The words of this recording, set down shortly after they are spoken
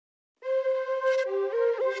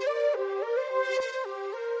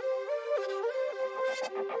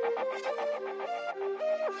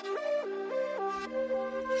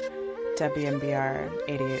WMBR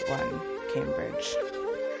 88.1 Cambridge.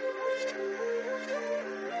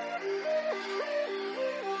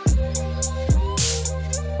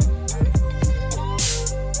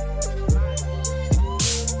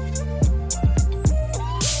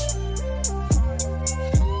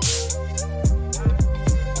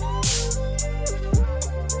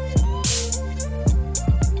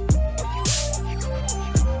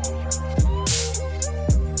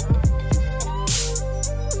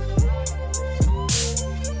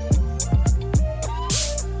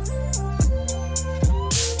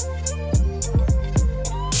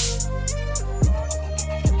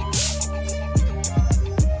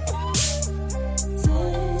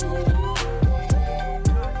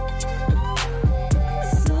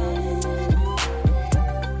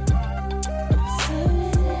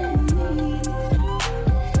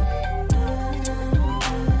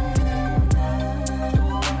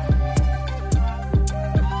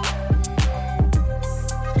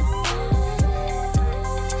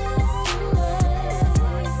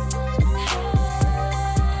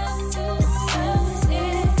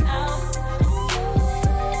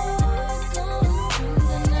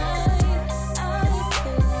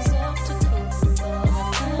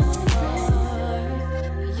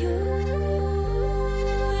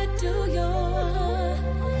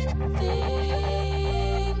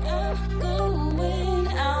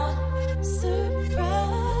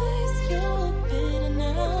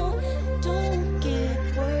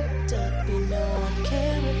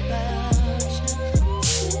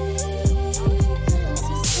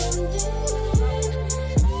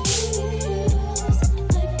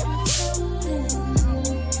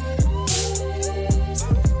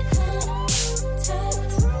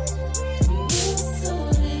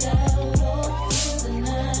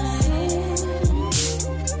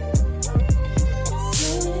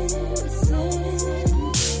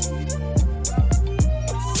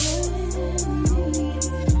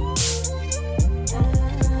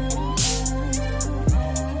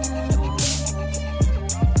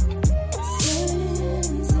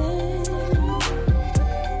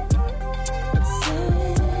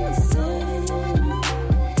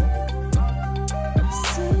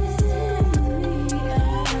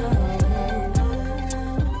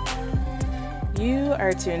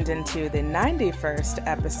 Tuned into the 91st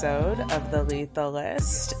episode of the Lethal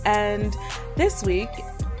List, and this week,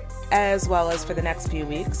 as well as for the next few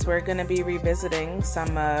weeks, we're going to be revisiting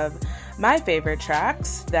some of my favorite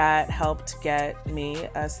tracks that helped get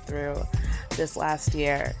us through this last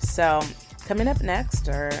year. So coming up next,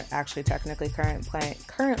 or actually technically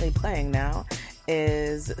currently playing now,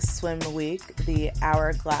 is Swim Week, the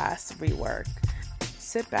Hourglass Re-WERC.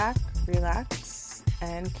 Sit back, relax,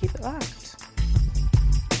 and keep it locked.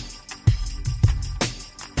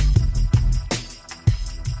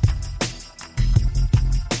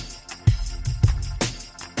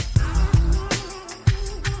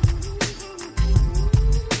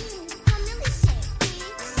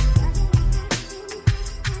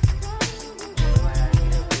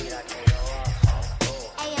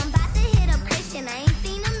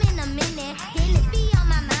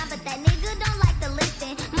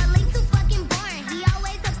 My link too fucking boring. He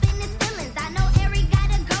always up in his feelings.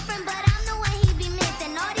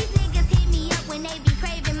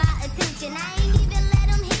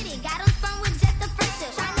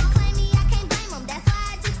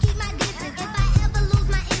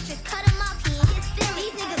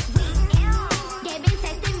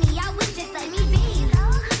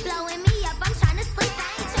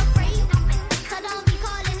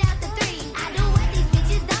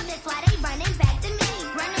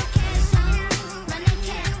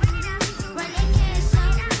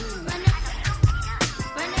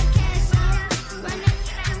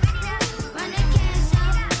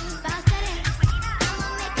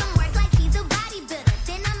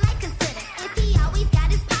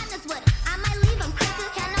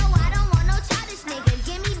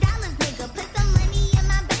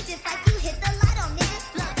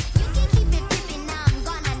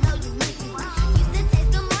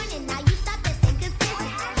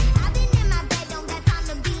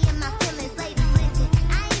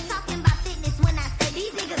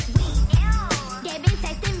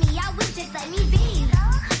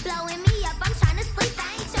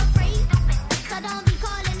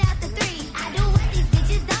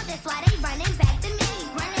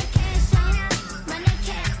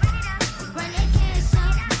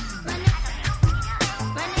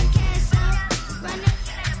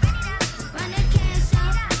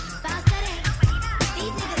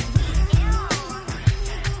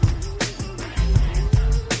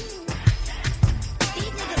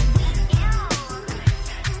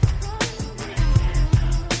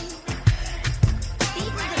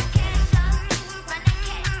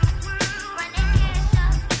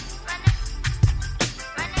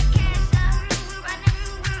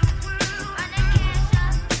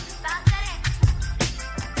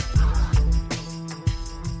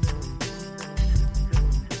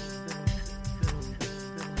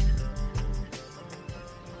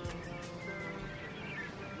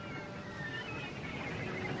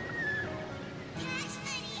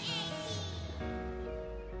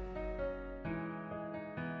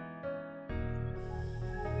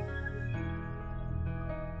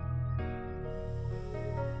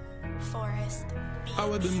 I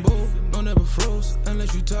would been bold, no never froze.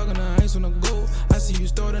 Unless you talking to ice on the go. I see you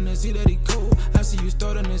starting to see that he cold. I see you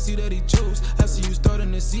starting to see that he chose. I see you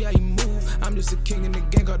starting to see how he move. I'm just a king in the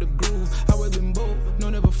gang called the groove. I would been bold, no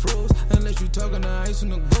never froze. Unless you talking to ice on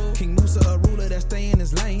the go. King Musa, a ruler that stay in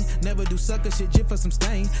his lane. Never do sucker shit just for some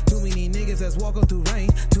stain. Too many niggas that's walking through rain.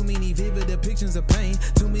 Too many vivid depictions of pain.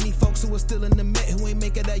 Too many folks who are still in the Met who ain't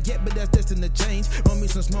make it out yet, but that's destined to change. Run me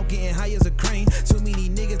some smoke getting high as a crane. Too many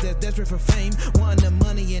niggas that's desperate for fame. Wanting the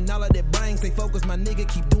money and all of that bang. Stay focused, my nigga,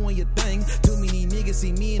 keep doing your thing. Too many niggas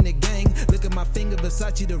see me in the gang. Look at my finger,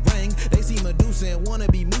 Versace the ring. They see Medusa and wanna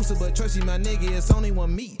be Musa, but trust me, my nigga, it's only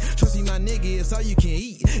one meat. Trust me, my nigga, it's all you can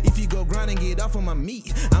eat. If you go grind and get off on my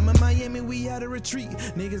meat. I'm in Miami, we out of retreat.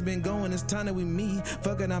 Niggas been going, it's time that we meet.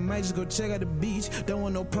 Fuck it, I might just go check out the beach. Don't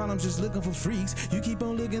want no problems, just looking for freaks. You keep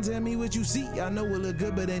on looking, tell me what you see. I know it look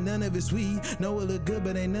good, but ain't none of it sweet. Know it look good,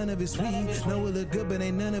 but ain't none of it sweet. Know it look good, but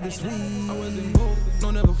ain't none of it sweet. I wasn't bold,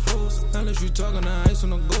 no never froze. Unless you talking to ice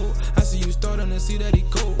on the go. I see you starting to see that he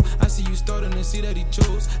cold. I see you starting to see that he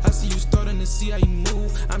chose. I see you starting to see how he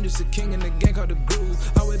move. I'm just a king in the gang called the groove.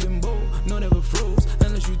 Always been bold, no never froze.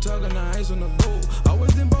 Unless you talking to ice on the go.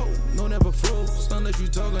 Always been bold, no never froze. Unless you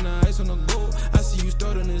talking to ice on the go. I see you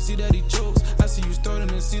starting to see that he chose. I see you starting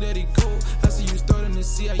to see that he cold. I see you starting to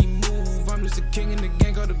see how he move. I'm just a king in the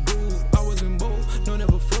gang called the groove. Always been bold, no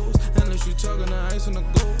never froze. Unless you talking to ice on the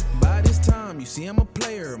go. By this time, you see I'm a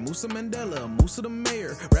player. Musa Mandela, Musa the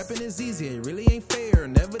mayor. Rapping is easy, it really ain't fair.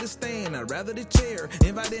 Never the stand, I'd rather the chair.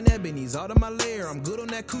 Inviting Ebony's all to my lair. I'm good on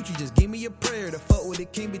that coochie, just give me a prayer. To fuck with the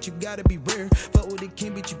king, but you gotta be rare. Fuck with the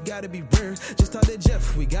king, but you gotta be rare. Just talk to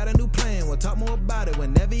Jeff, we got a new plan. We'll talk more about it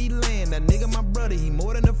whenever he land. That nigga my brother, he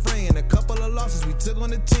more than a friend. A couple of losses we took on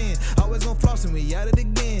the chin. Always gon' floss and we at it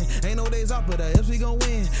again. Ain't no days off, but the F's we gon'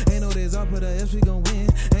 win. Ain't no days off, but the F's we gon' win.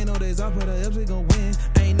 Ain't no days off, but the F's we gon' win.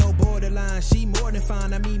 Ain't no borderline, she more than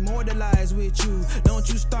fine. I mean more than lies with you. Don't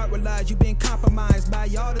you start with lies, you been compromised by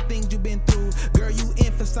all the things you been through. Girl, you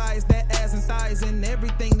emphasize that ass and thighs in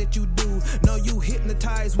everything that you do. No, you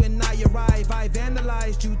hypnotized when I arrive, I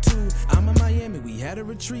vandalized you too. I'm in Miami, we had a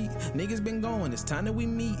retreat. Niggas been going, it's time that we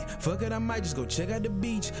meet. Fuck it, I might just go check out the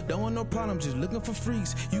beach. Don't want no problem, just looking for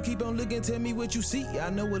freaks. You keep on looking, tell me what you see. I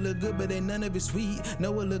know it look good, but ain't none of it sweet.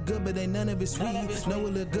 Know it look good, but ain't none of it sweet. Know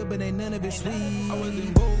it look good, but ain't none of it sweet. I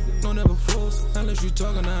wasn't bold, no never froze. Unless you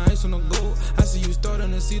talking to ice on the go. I see you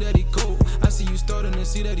starting to see that he cold. I see you starting to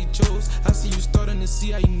see that he chose. I see you starting to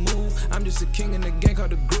see how he move. I'm just a king in the gang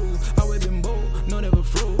called the groove. Always been bold, no never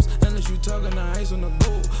froze. Unless you talking to ice on the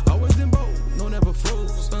go. Always been bold, no never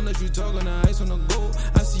froze. Unless you talking to ice on the go.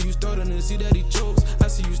 I see you starting to see that he chose. I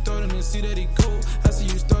see you starting to see that he cold. I see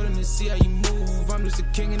you starting to see how he move. I'm just a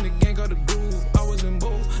king in the gang called the groove. Always been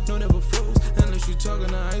bold, no never froze. Unless you talking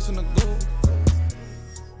to ice on the go.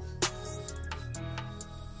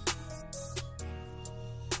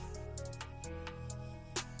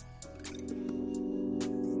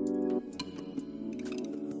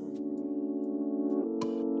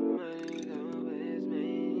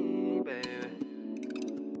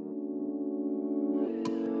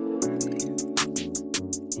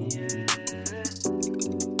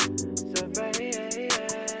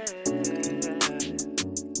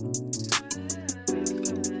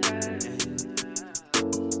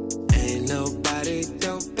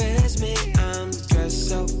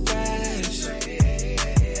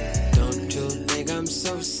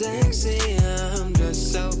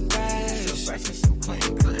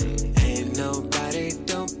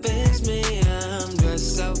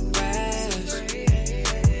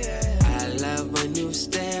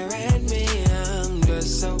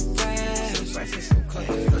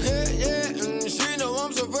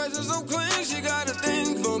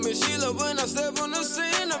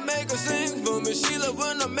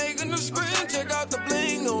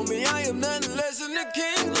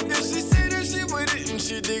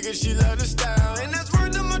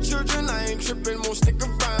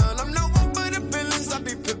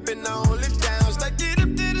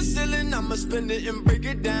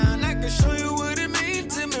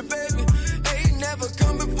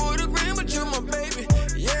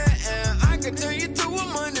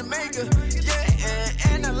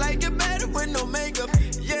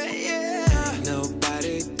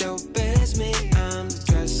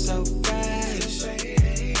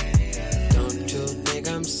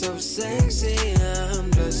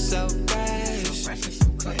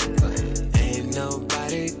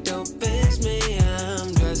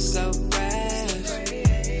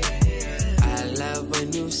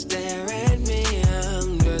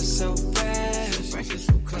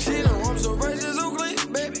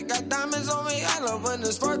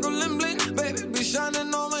 Sparkle and blink, baby, be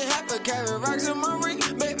shining on me. Half a carry rocks in my ring.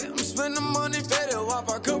 Baby, I'm spending money, fed it, wop,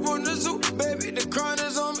 I come from the zoo. Baby, the crown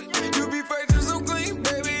is on me. You be practicing so clean,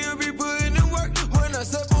 baby, you be putting in work. When I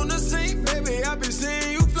step on the scene, baby, I be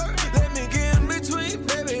seeing you flirt. Let me get in between,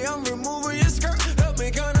 baby, I'm removing your skirt. Help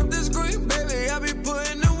me count up this green, baby, I be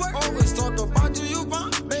putting in work. Always talk about you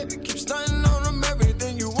want, baby, keep stunting on them.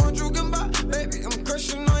 Everything you want, you can buy. Baby, I'm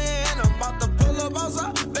crushing on your hand, I'm about to pull up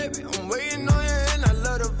outside. Baby, I'm waiting on your hand, I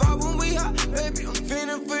love the vibe when we hot. Baby, I'm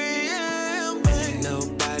feeling for you, yeah, baby. Ain't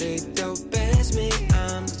nobody dope as me,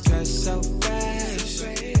 I'm dressed so fresh.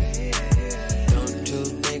 Don't you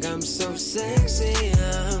think I'm so sexy,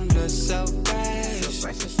 I'm dressed so fresh.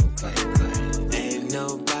 Ain't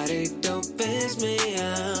nobody dope as me,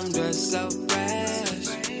 I'm dressed so fresh.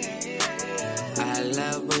 I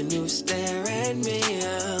love when you stare at me,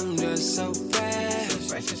 I'm just so fresh.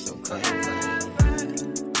 So fresh.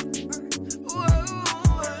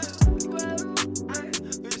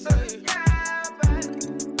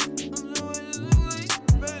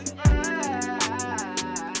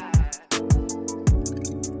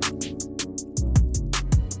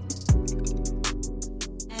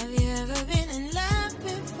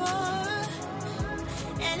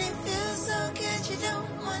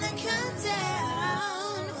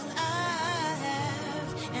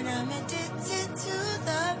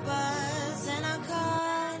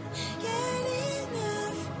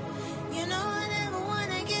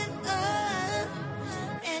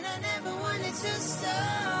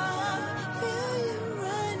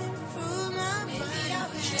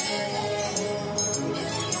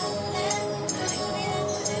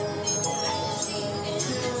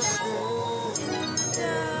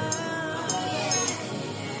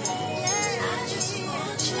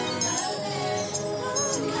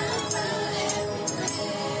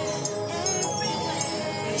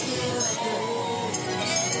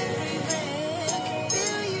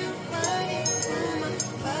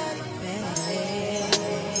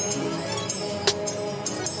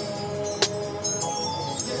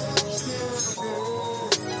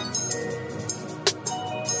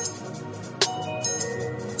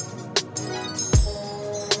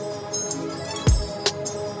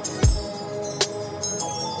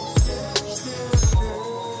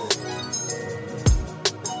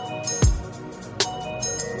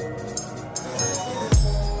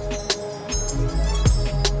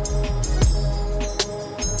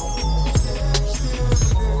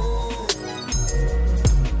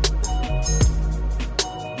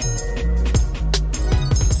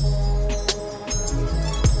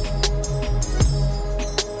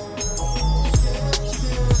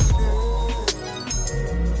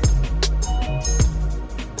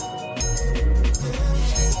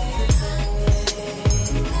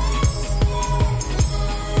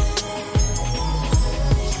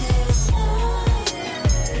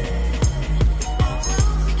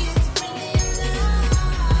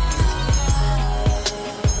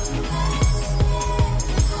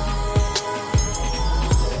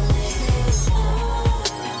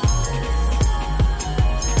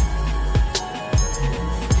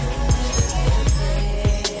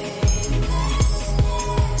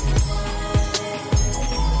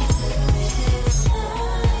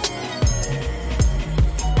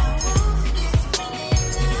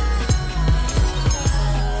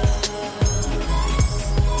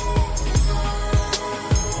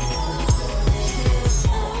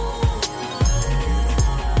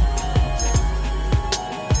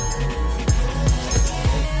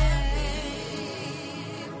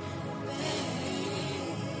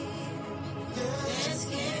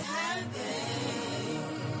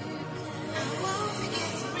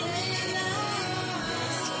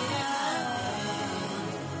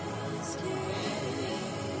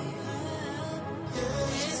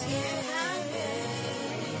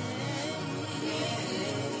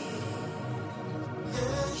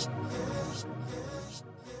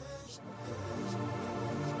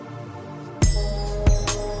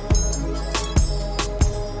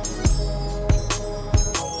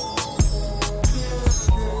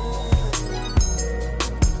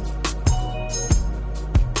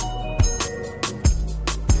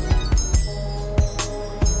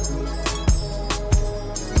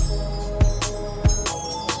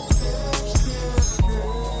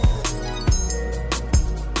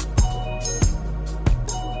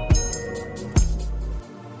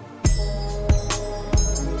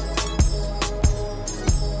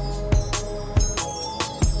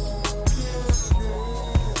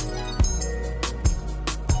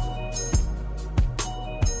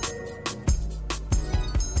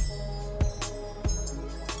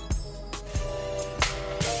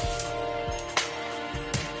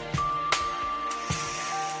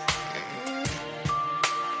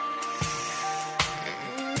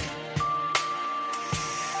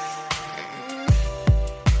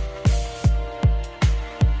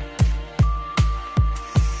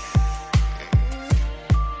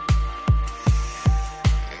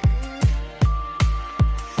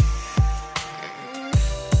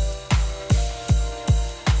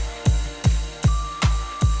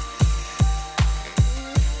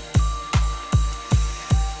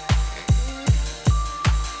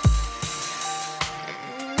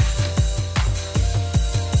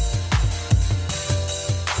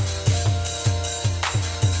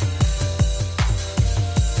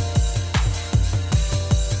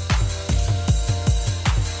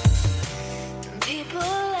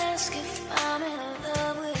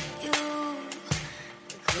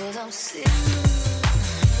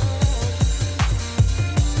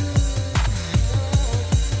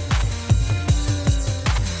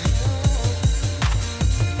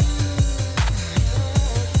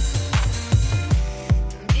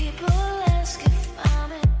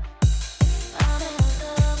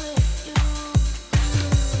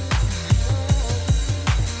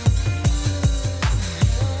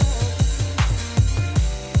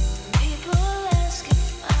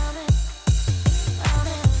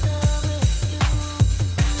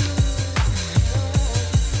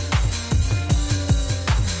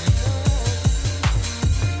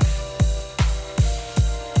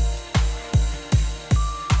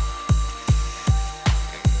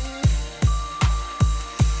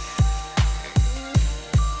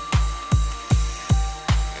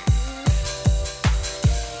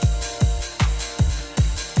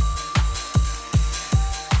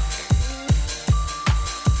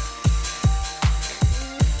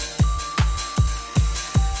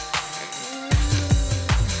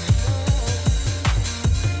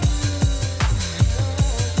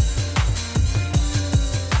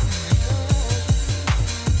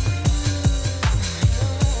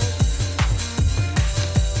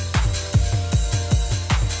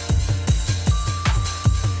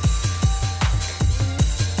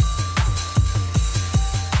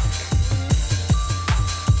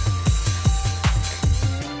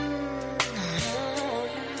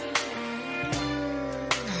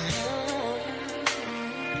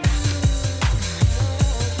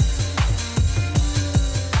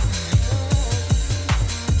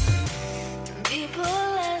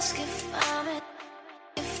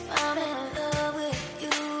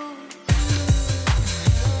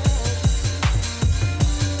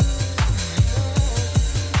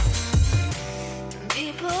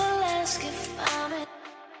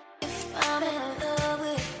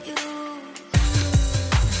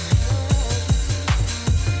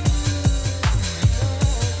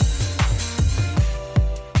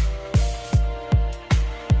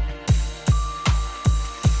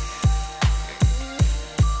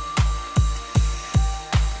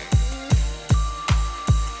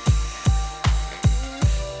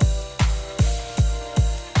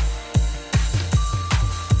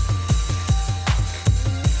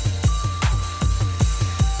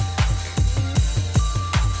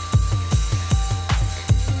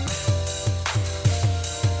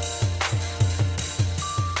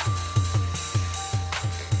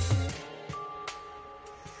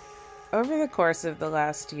 over the course of the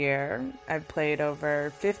last year, I've played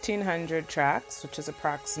over 1,500 tracks, which is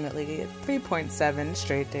approximately 3.7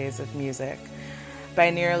 straight days of music, by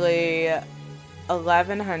nearly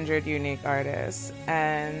 1,100 unique artists,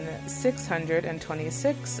 and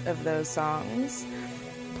 626 of those songs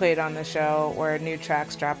played on the show were new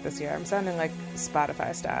tracks dropped this year. I'm sounding like Spotify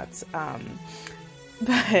stats.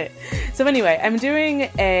 So anyway, I'm doing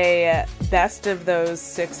a best of those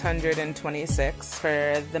 626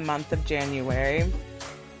 for the month of January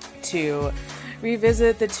to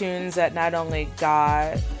revisit the tunes that not only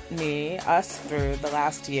got us through the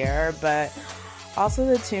last year, but also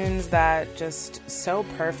the tunes that just so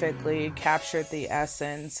perfectly captured the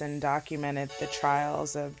essence and documented the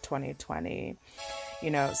trials of 2020. You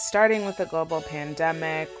know, starting with the global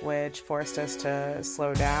pandemic, which forced us to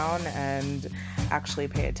slow down and actually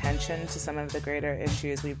pay attention to some of the greater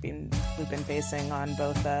issues we've been facing on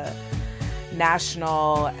both a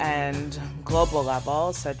national and global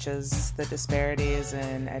level, such as the disparities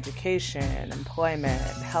in education, employment,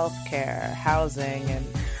 healthcare, housing, and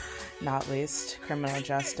not least criminal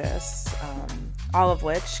justice, all of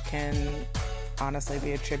which can honestly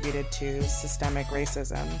be attributed to systemic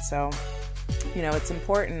racism. So, you know, it's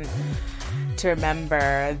important to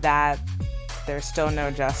remember that there's still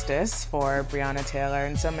no justice for Breonna Taylor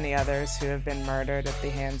and so many others who have been murdered at the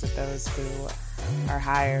hands of those who are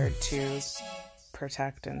hired to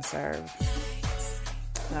protect and serve.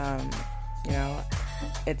 You know,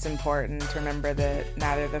 it's important to remember that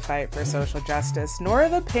neither the fight for social justice nor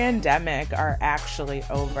the pandemic are actually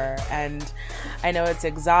over. And I know it's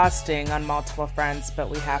exhausting on multiple fronts, but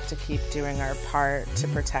we have to keep doing our part to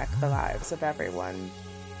protect the lives of everyone.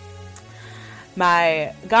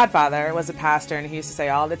 My godfather was a pastor, and he used to say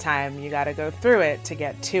all the time, you got to go through it to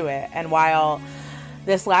get to it. And while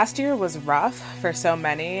this last year was rough for so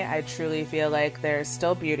many, I truly feel like there's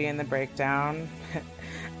still beauty in the breakdown.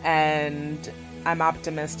 And I'm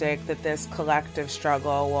optimistic that this collective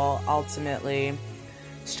struggle will ultimately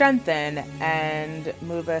strengthen and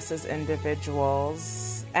move us as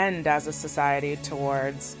individuals and as a society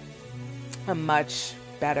towards a much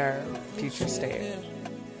better future state.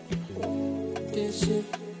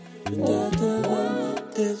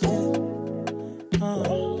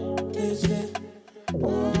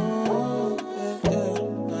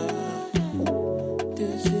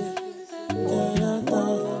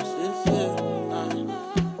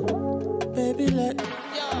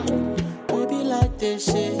 This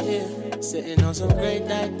shit here, sitting on some great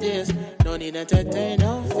ideas. No need entertain,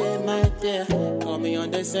 no fear, my dear. Call me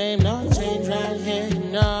on the same, no change right here,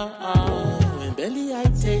 no. When Billy I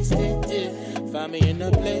tasted it, find me in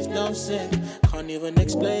a place, no sin. Can't even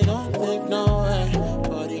explain or think, no way.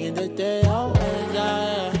 Party in the day, always,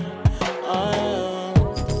 yeah.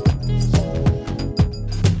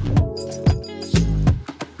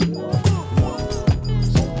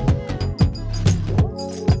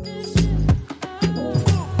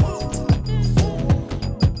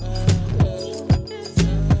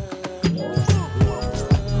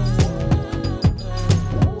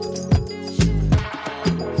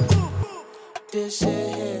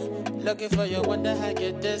 Looking for you, wonder how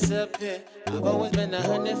you disappear. I've always been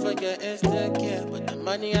 100 for your instant care, but the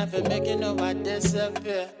money I've been making, no, I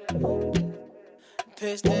disappear.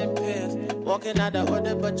 Pissed and pissed, walking out of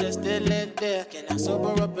order, but you're still in there. Can I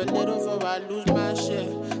sober up a little before I lose my shit?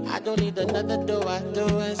 I don't need another door, I do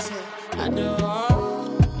and sit. I do all.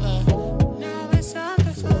 Now it's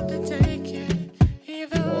something fun to take it,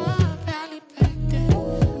 even though I'm barely back there.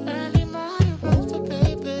 Early morning rolls for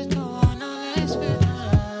papers, don't wanna mess with.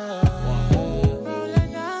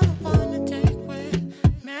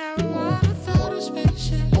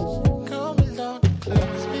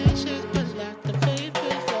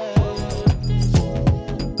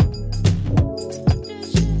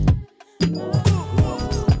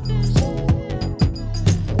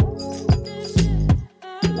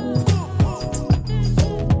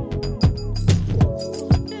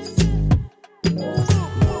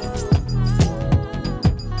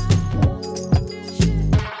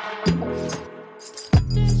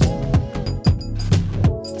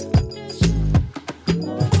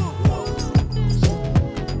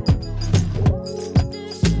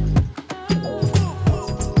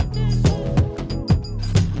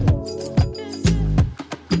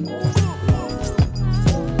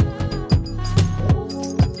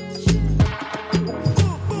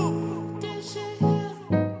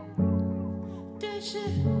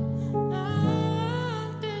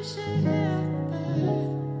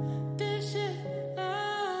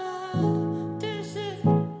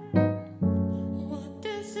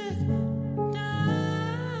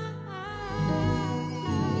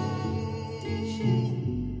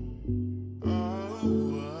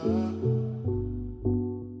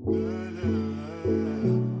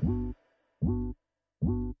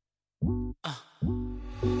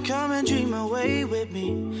 Come and dream away with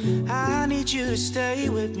me. I need you to stay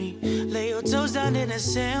with me. Lay your toes down in the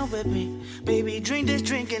sand with me. Baby, drink this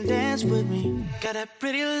drink and dance with me. Got that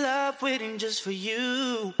pretty love waiting just for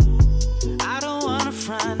you. I don't wanna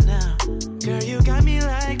front now. Girl, you got me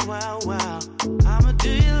like wow, wow. I'ma do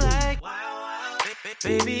you like wow, wow.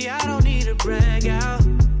 Baby, I don't need to brag out.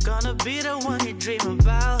 Gonna be the one you dream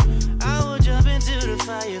about. I will jump into the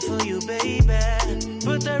fire for you, baby.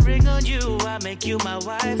 Put the ring on you, I make you my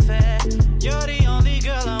wife. You're the only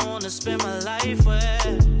girl I wanna spend my life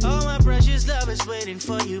with. All my precious love is waiting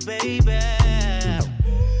for you, baby.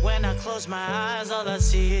 When I close my eyes, all I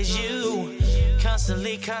see is you.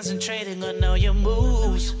 Constantly concentrating on all your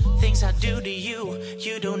moves. Things I do to you,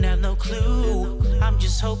 you don't have no clue. I'm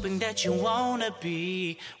just hoping that you wanna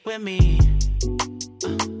be with me.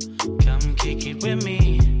 Come kick it with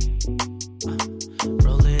me.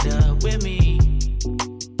 Roll it up with me.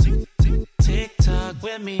 Tick tock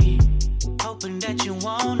with me. Hoping that you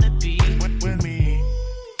wanna be with me.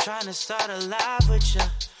 Trying to start a life with ya.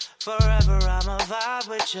 Forever I'ma vibe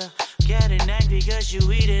with ya. Getting angry cause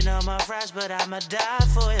you eating all my fries, but I'ma die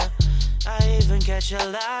for ya. I even catch a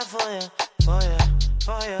lie for ya, for ya,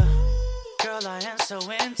 for ya. Girl, I am so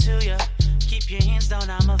into ya. Keep your hands down,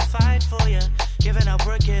 I'ma fight for ya. Giving up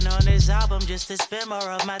working on this album just to spend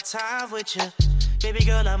more of my time with ya. Baby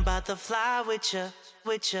girl, I'm about to fly with ya,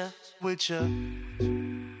 with ya, with ya,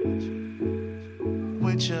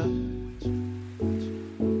 with ya.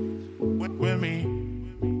 With me.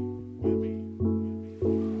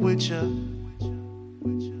 With ya.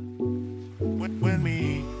 With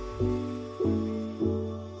me.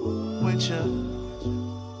 With ya.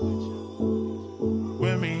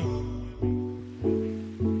 With me.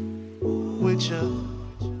 With ya.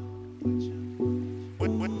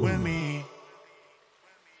 With me.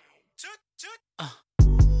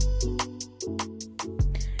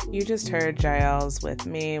 You just heard JAEL's With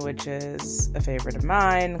Me, which is a favorite of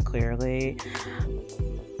mine, clearly.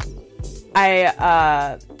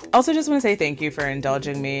 I also just want to say thank you for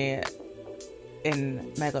indulging me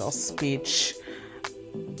in my little speech.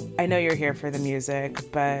 I know you're here for the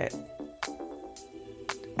music, but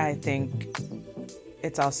I think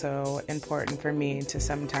it's also important for me to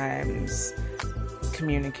sometimes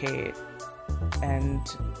communicate and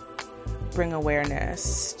bring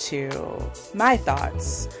awareness to my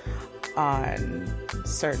thoughts on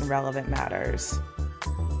certain relevant matters.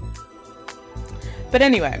 But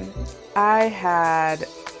anyway, I had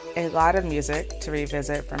a lot of music to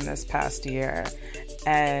revisit from this past year,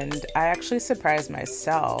 and I actually surprised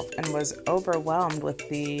myself and was overwhelmed with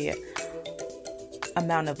the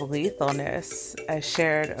amount of lethalness I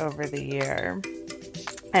shared over the year.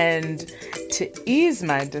 And to ease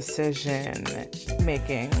my decision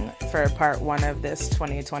making for part one of this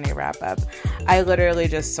 2020 wrap up, I literally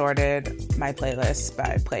just sorted my playlist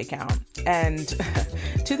by play count. And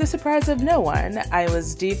to the surprise of no one, I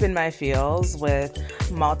was deep in my feels with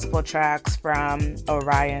multiple tracks from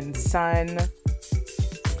Orion's Sun.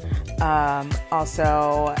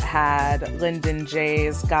 Also had Lyndon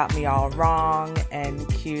J's Got Me All Wrong and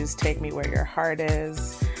Q's Take Me Where Your Heart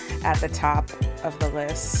Is at the top of the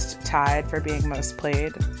list, tied for being most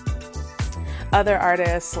played. Other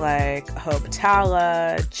artists like Hope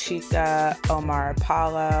Tala, Chica, Omar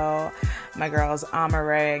Apollo, my girls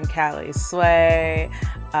Amaarae and Cali Sway,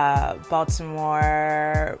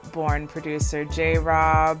 Baltimore-born producer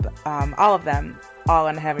j.robb, all of them, all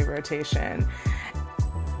in heavy rotation.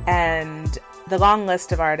 And the long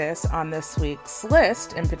list of artists on this week's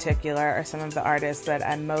list in particular are some of the artists that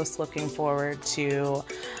I'm most looking forward to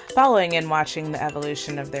following and watching the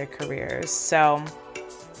evolution of their careers. So,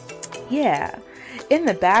 yeah. In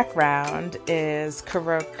the background is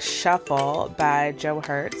Korok Shuffle by Joe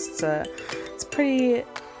Hertz. It's a pretty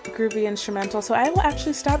groovy instrumental. So I will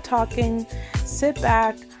actually stop talking, sit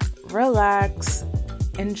back, relax,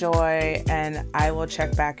 enjoy, and I will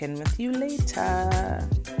check back in with you later.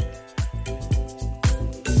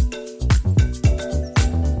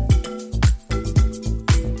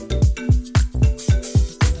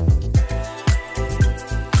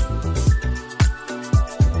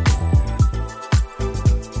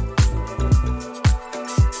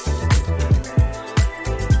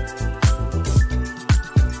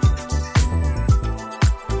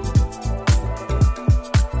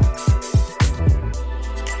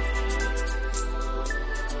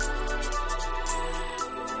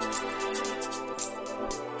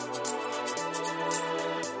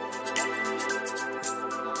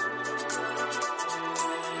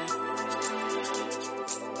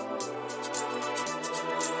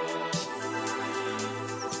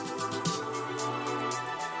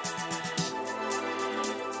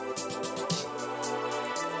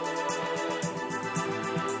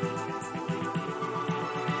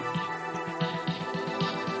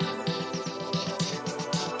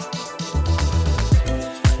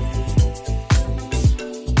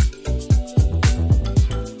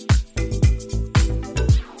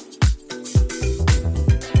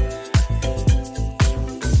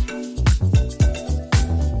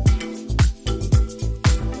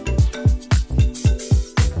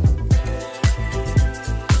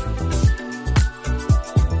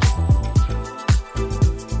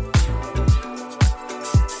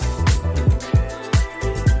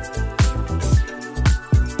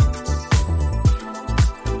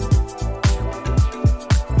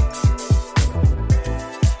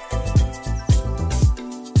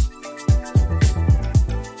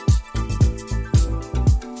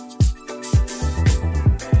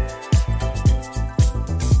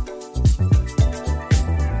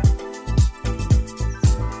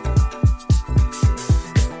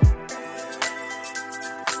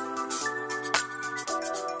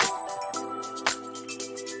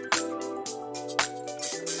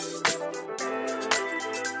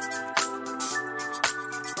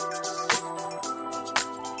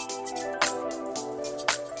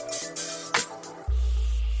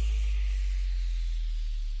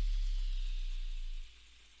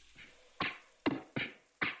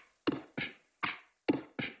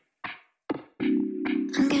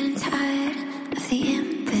 the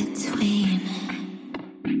in-between.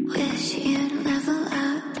 Wish you'd level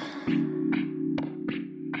up.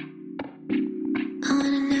 I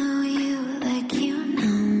wanna know you like you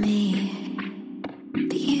know me,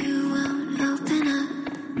 but you won't open up.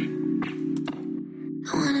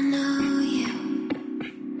 I wanna know you.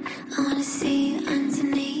 I wanna see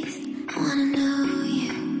underneath. I wanna know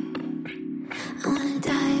you. I wanna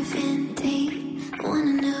dive in deep. I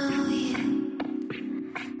wanna know you.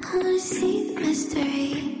 I wanna see the mystery.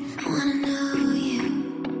 I wanna know you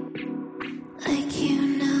like you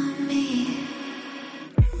know me.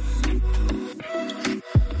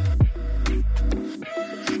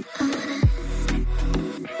 I wanna.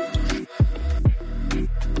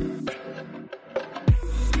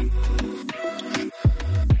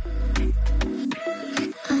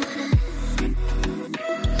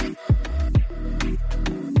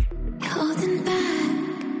 Holding back.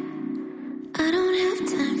 I don't have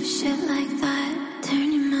time for shit like that. Turn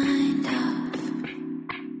your mind off.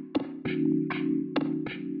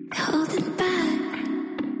 Holding back.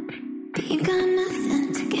 But you got nothing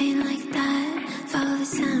to gain like that. Follow the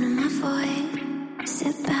sound of my voice.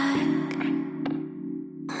 Sit back.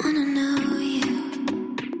 I wanna know you.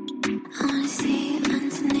 I wanna see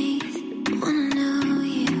underneath. I wanna know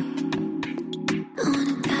you. I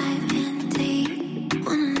wanna dive in deep. I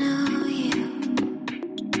wanna know you.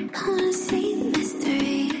 I wanna see the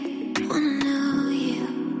mystery. I wanna know you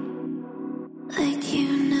like you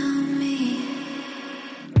know me.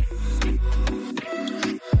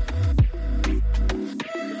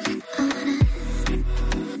 I wanna.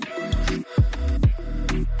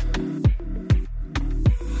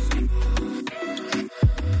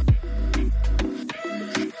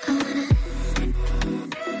 I wanna.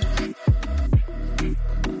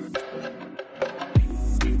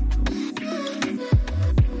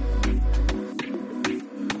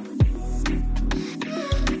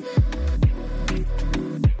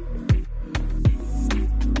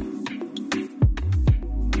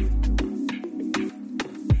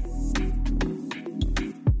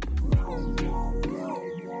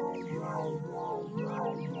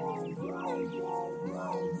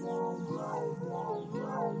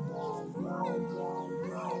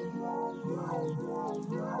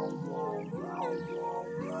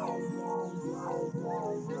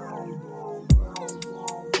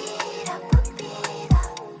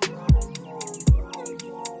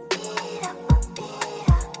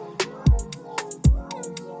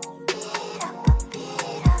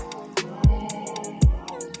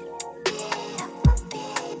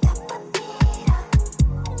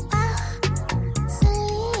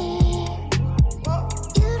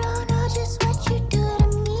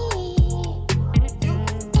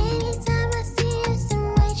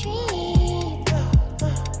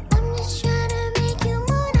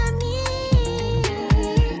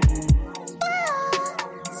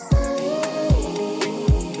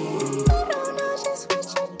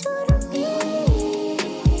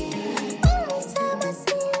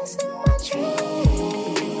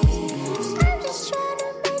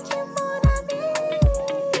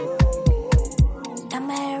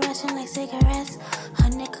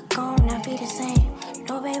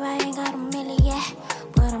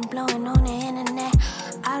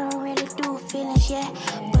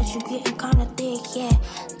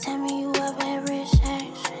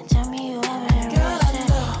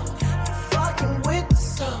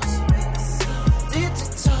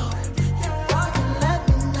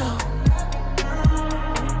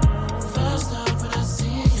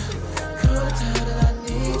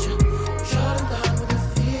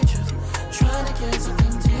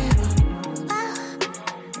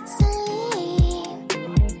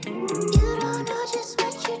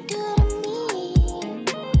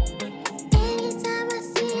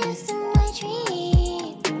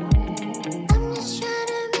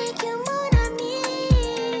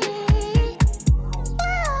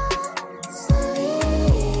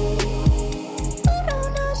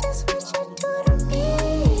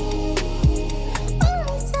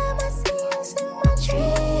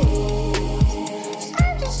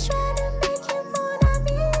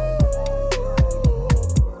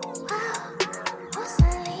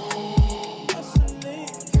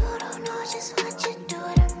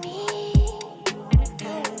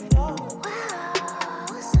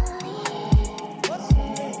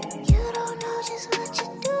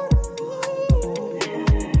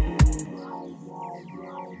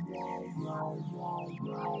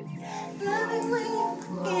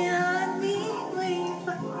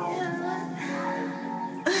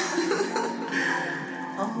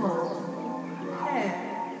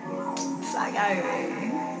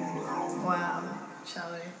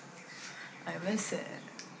 I miss it.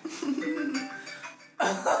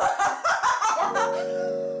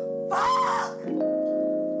 Fuck!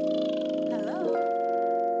 Hello?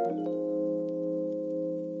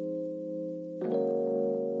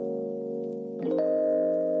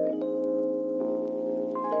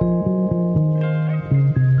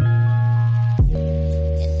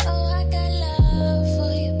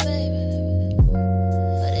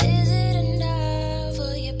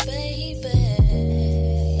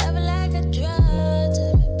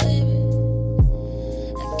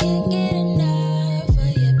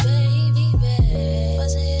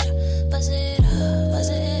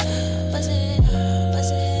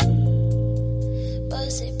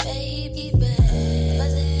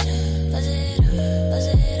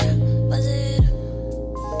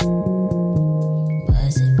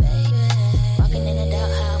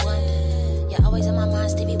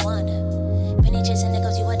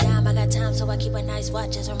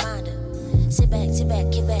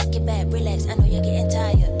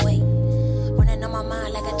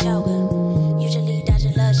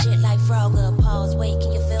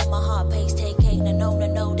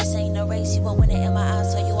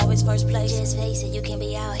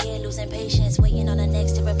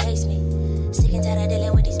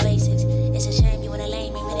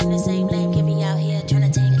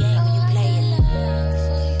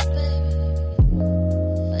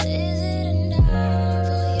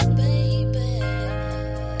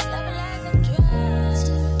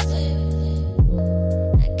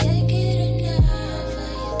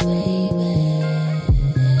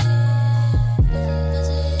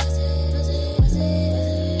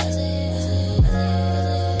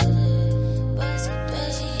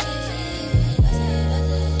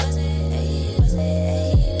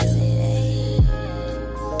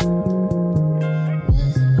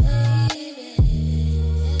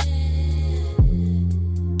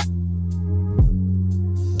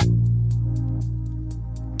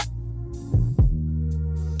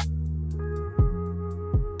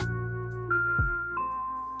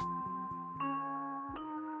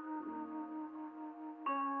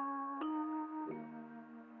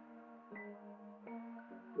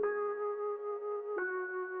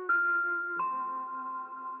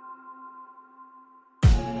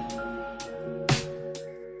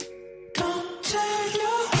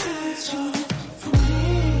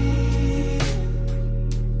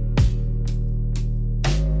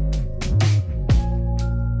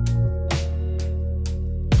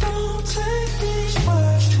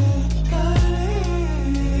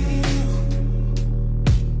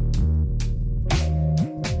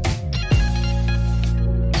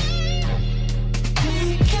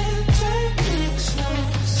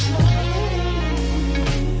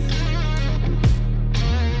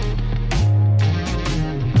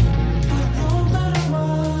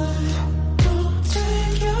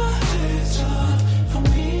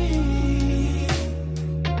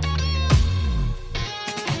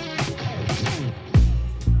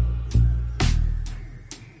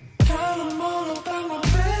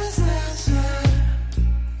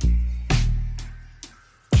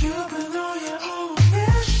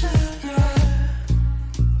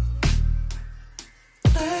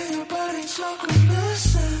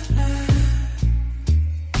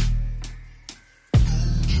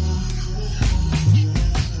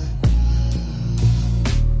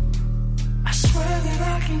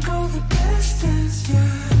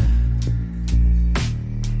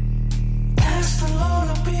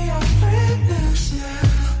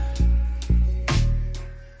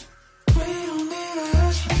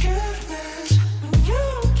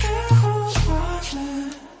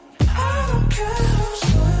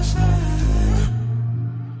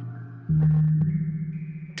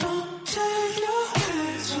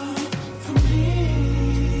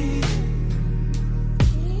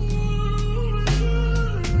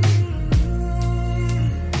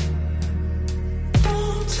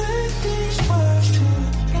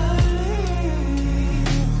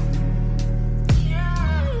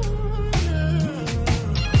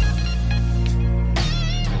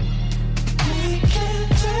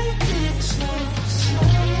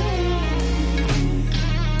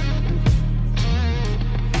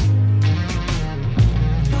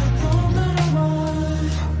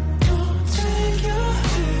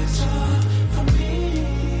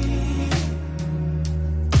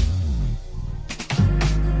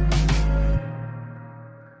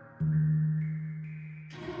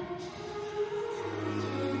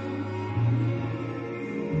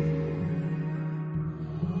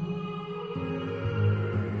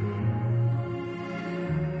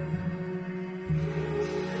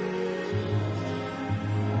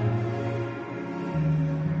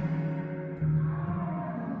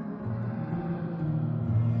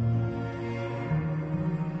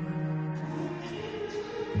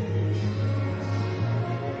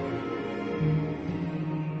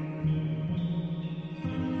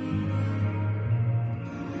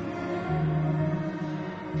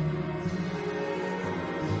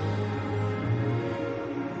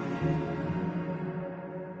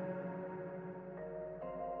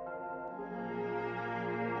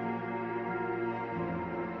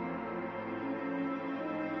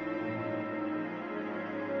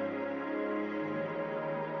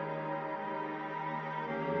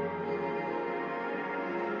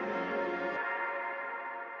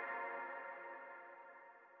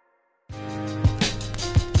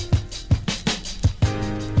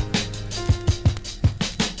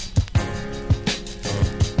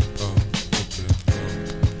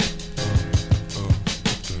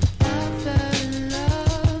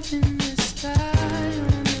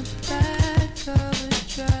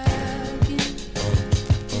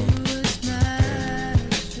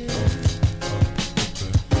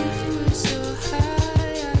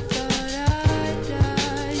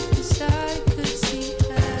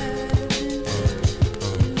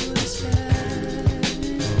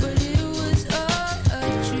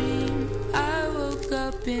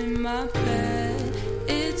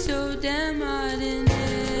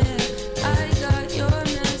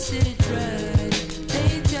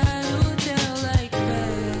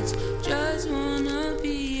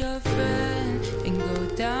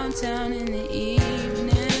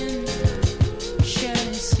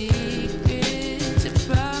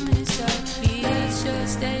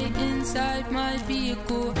 inside my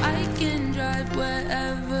vehicle. I can drive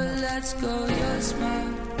wherever, let's go. Your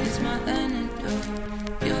smile is my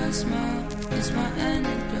antidote. Your smile is my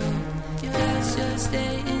antidote. Let's just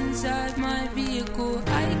stay inside my vehicle.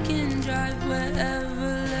 I can drive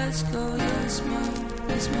wherever, let's go. Your smile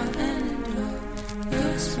is my antidote.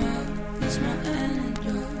 Your smile is my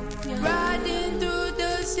antidote. Riding through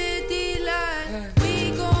the city light,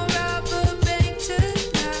 we gon' rob a bank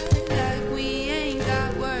tonight. Like we ain't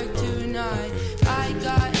got work tonight. I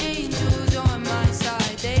got angels on my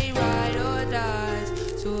side, they ride or die.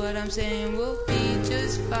 So what I'm saying, we'll be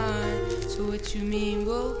just fine. So what you mean,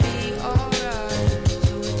 we'll be alright.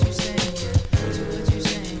 So what you saying, yeah. So what you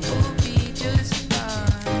saying, we'll be just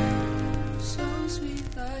fine. So sweet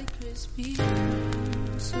like crispy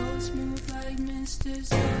cream, so smooth like Mr.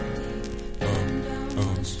 Softy. Come down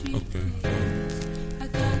the street, please. I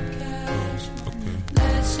got cash money.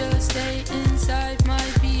 Let's just stay inside my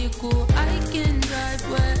vehicle. I can drive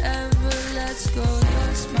wherever, let's go.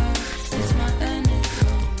 Your smile is my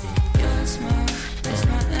antidote. Your smile is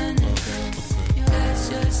my antidote. Let's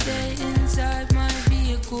just stay inside my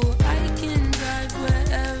vehicle. I can drive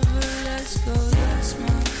wherever, let's go. Your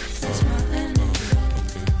smile is my antidote.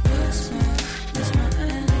 Your smile is my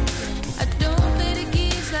antidote. I don't play the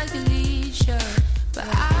keys like Alicia, but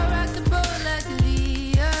I rock the boat like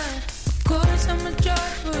Aaliyah. Of course I'ma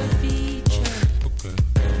charge for a feature.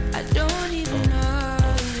 I don't even know,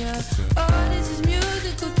 yeah. Oh, this is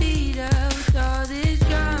musical theater. With all this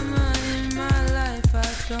drama in my life, I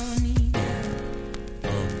don't need that.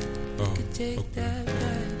 You could take that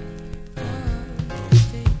back. Oh, you could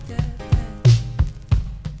take that back.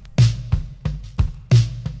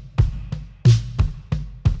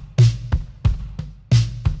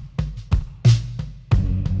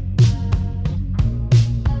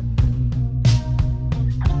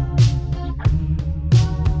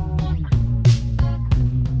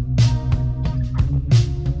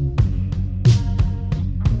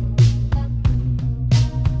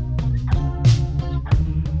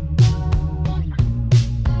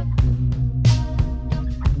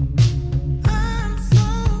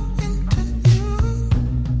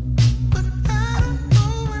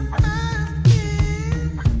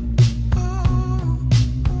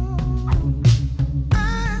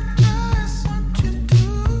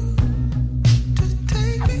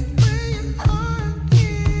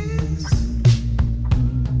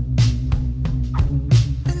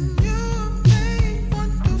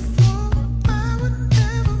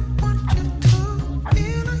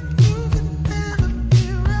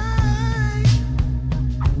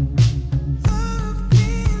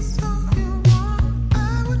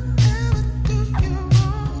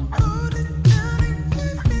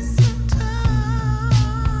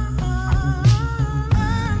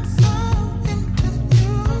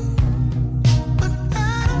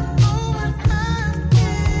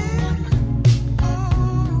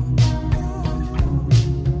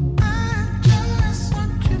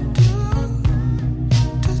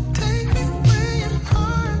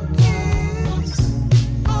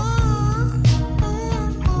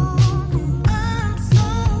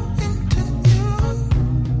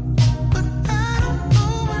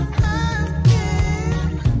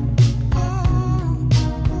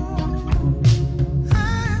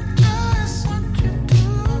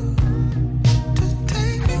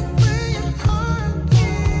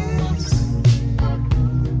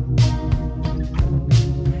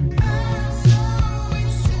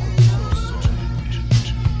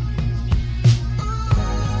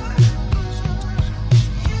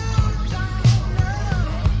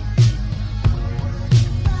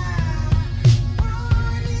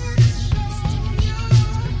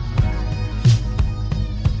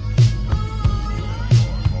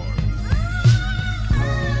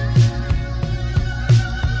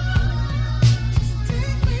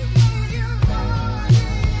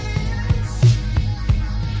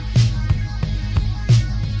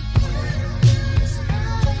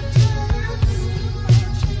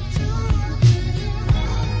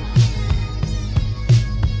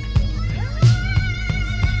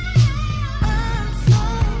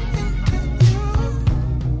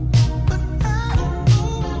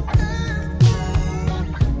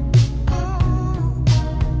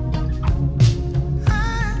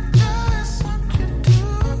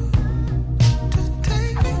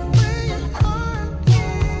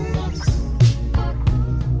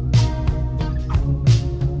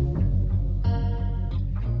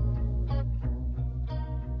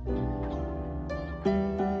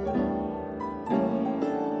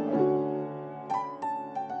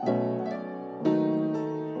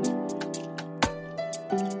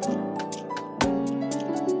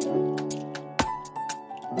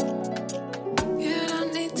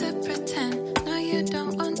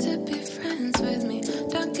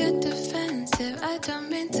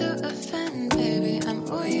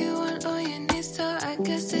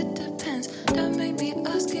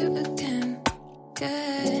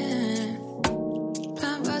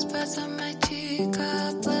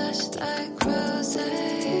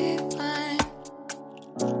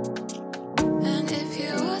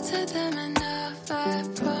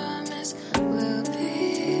 promise we'll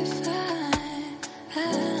be fine.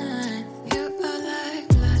 You are like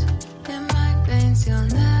blood in my veins, you'll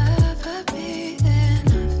never be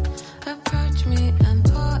enough. Approach me and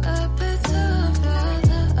pour a bit of your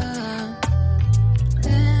love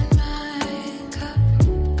in my cup.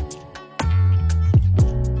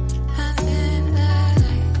 And in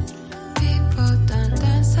LA, people don't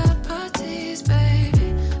dance at parties,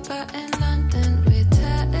 baby, but in London we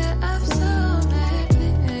tear it up so maybe.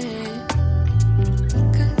 You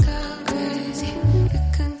can go crazy, you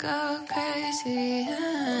can go crazy.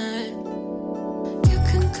 You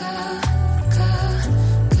can go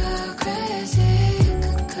crazy. You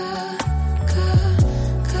can go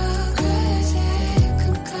crazy. You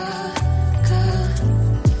can go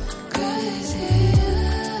crazy.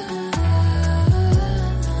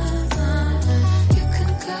 You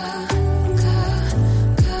can go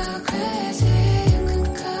crazy. You can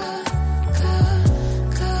go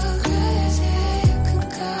crazy. You can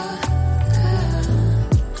go.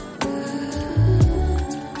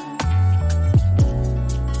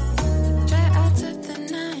 Straight out of the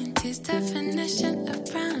 90s, definition of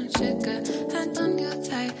brown sugar. Hand on your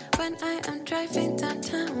thigh when I am driving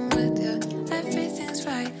downtown with you. Everything's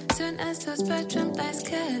right soon as those spectrum lights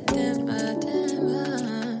get dimmer,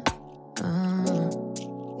 dimmer.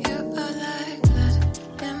 You are like blood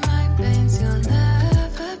in my veins, you'll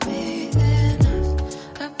never be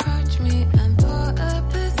enough. Approach me and pour a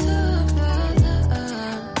bit of your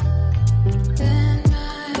love in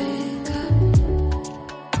my cup.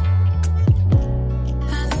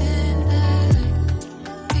 And in LA,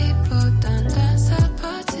 people don't dance at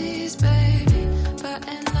parties, baby, but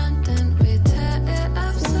in London we tear it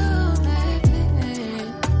up so maybe.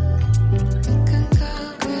 You can go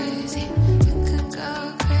crazy, you can go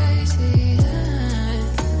crazy.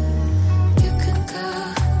 You can go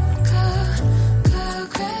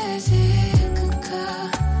crazy. You can go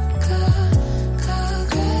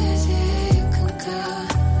crazy. You can go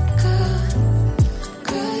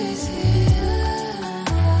crazy.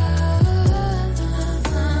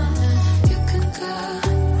 You can go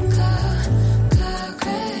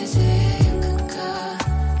crazy. You can go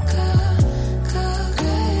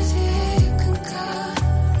crazy. You can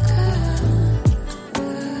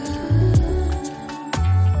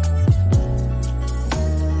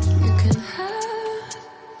You can have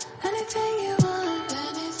anything you want,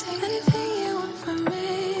 anything you want from me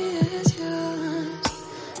is yours.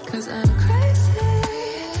 'Cause I'm crazy,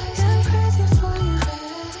 yeah, I'm crazy for you.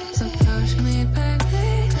 So push me, baby,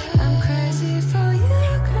 I'm crazy for you,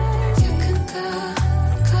 crazy. You can go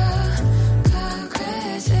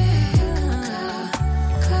crazy. You can go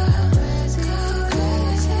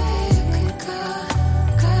crazy. You can go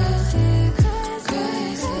crazy.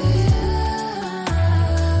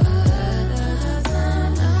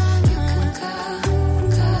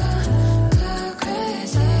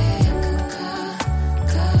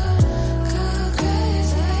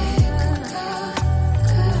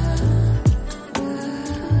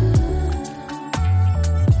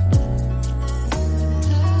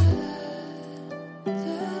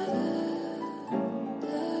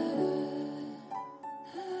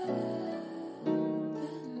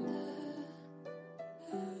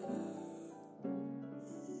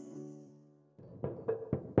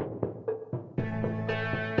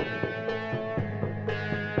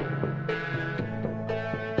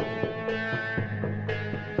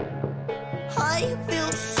 I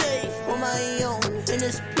feel safe on my own in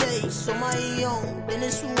this place, on my own in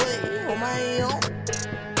this way, on my own.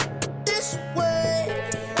 This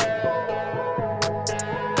way,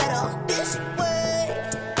 better this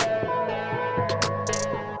way.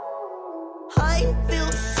 I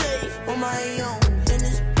feel safe on my own in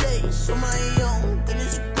this place, on my own.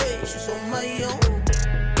 Goodness gracious, on my own.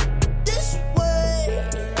 This way,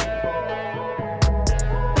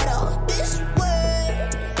 better this way.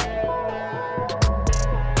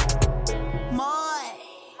 My,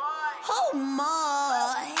 oh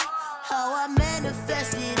my, how I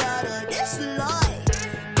manifested out of this life.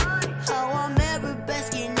 How I'm ever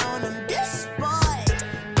basking on them despite.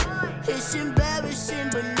 It's embarrassing,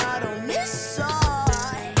 but not on this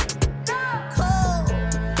side. Cold,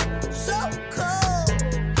 so cold.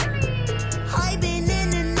 I've been in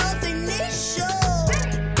the nothing this show.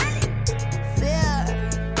 Fair,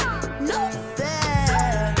 no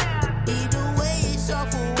fair. Either way, it's all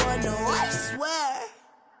for one, no, I swear.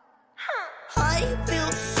 I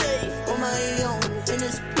feel safe on my own in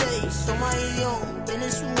this place, on my own in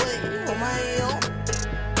this way, on my own.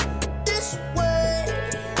 This way,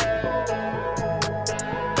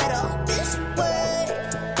 better this way.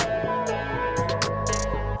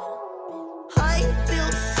 I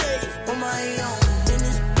feel safe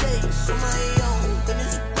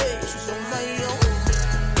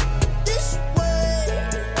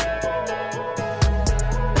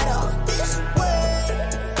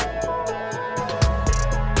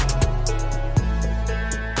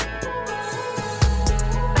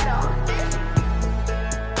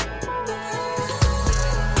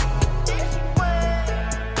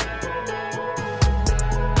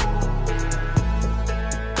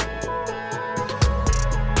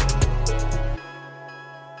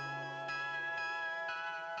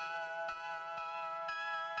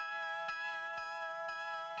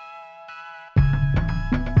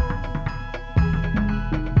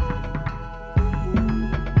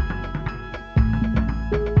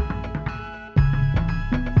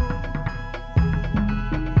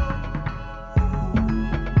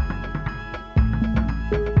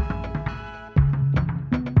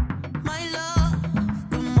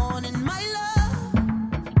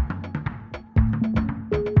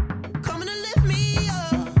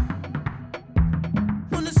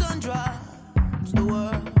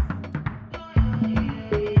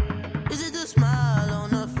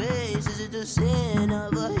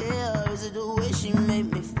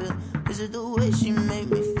make me feel? Is it the way she make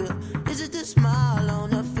me feel? Is it the smile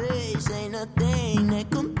on her face? Ain't a thing that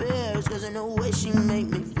compares. Cause in the way she make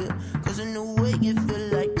me feel. Cause in the way you feel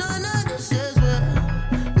like none of this is real.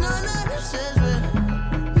 None of this is real.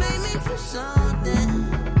 Make me feel something.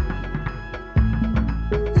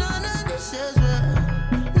 None of this is real.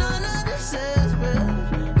 None of this is real.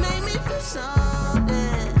 Make me feel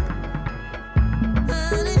something.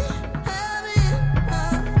 Honey, heavy,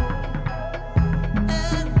 heavy,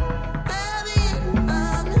 heavy,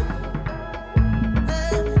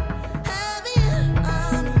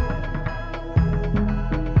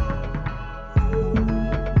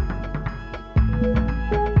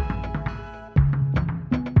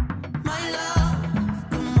 my love,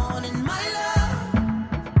 good morning, my love.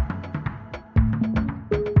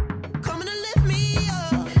 Coming to lift me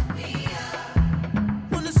up.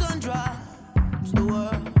 When the sun drops the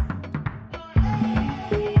world.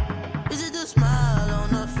 Is it the smile on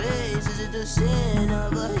her face? Is it the sin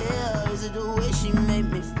of her hair? Is it the way she made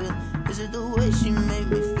me feel? Is it the way she made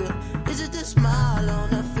me feel? Is it the smile on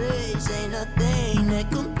her face? Ain't a thing that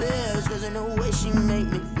compares. Cause in the way she made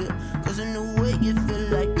me feel. Cause in the way you feel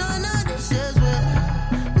like none of this is real.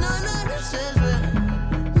 None of this is real.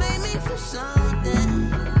 Make me feel something.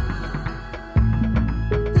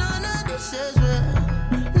 None of this is real.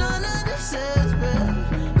 None of this is real.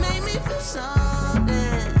 Make me feel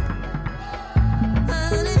something.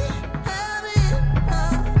 Honey, heavy,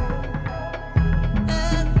 heavy, heavy,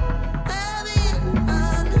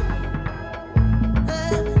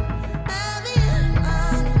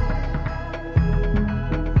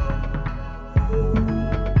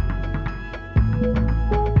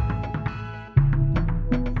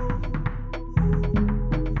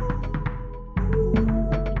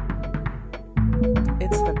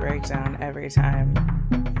 It's the breakdown every time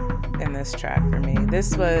in this track for me.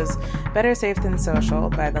 This was Better Safe Than Social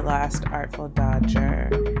by the last Artful Dodgr.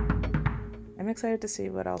 I'm excited to see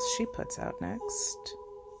what else she puts out next.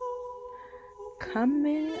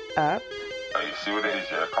 Coming up, Hey, you see what it is,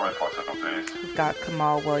 yeah? Come in for a second, please. we've got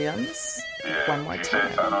Kamaal Williams. Yeah, One more you said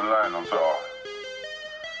time. something online on Twitter.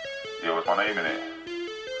 Yeah, what's my name in it?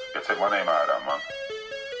 Yeah, take my name out of that, man.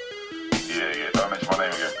 Yeah, don't mention my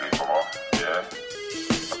name again, please, brother. Yeah?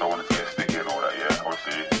 I don't want it to get sticky and all that, yeah?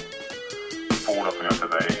 Obviously, pulled up in here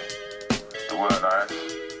today. It weren't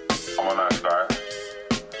nice. I'm a nice guy.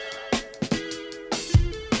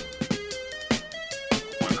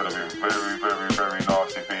 We could have been very, very, very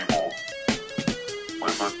nasty people.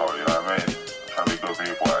 We're good though, you know what I mean? Trying to be good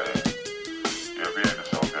people out here. Yeah, behave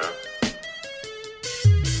yourself, yeah?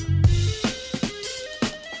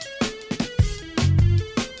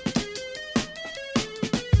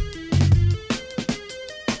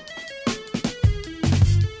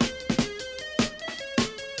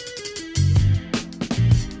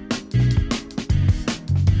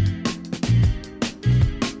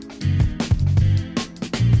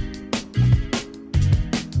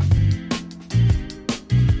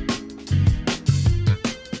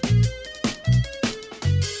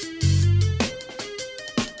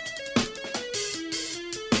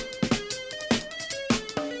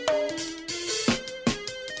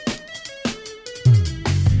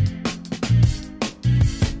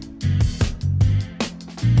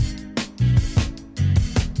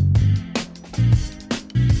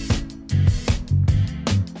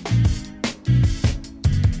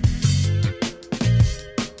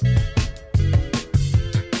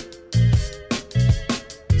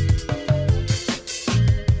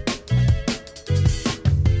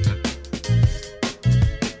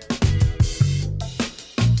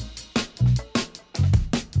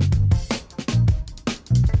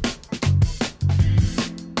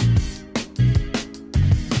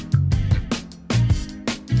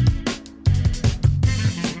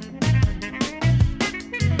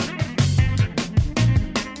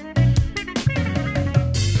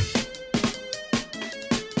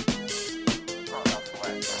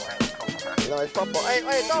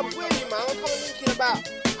 Hey, don't really, man. I'm coming thinking about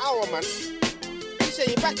hour, man. You say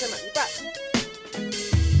you're back tonight, you're back.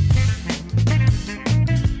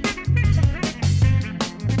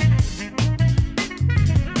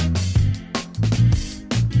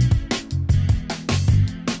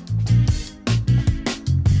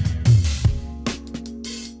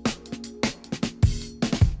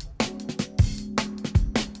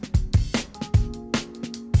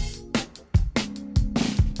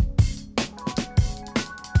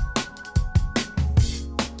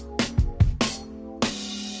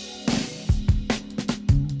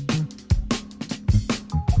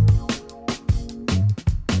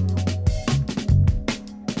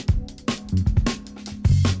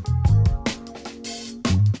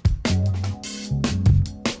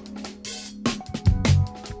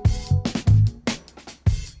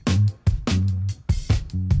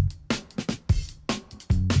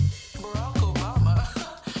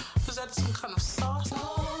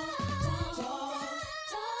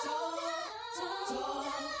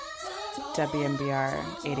 WMBR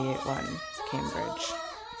 88.1 Cambridge.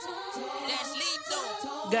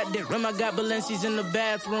 Got that rim, I got Balenciennes in the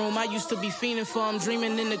bathroom. I used to be fiending for them,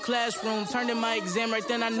 dreaming in the classroom. Turned in my exam right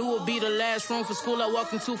then, I knew it'd be the last room. For school I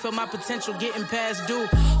walked into, felt my potential getting past due.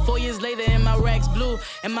 4 years later and my racks blue.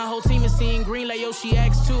 And my whole team is seeing green like yo, she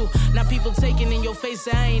asked too. Now people taking in your face,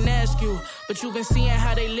 I ain't ask you. But you been seeing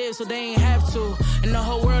how they live, so they ain't have to. And the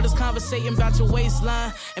whole world is conversating about your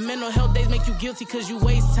waistline. And mental health days make you guilty cause you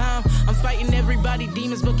waste time. I'm fighting everybody,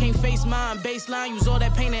 demons, but can't face mine. Baseline, use all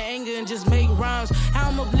that pain and anger and just make rhymes. How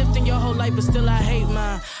I'm uplifting your whole life, but still I hate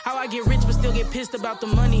mine. How I get rich, but still get pissed about the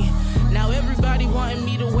money. Now everybody wanting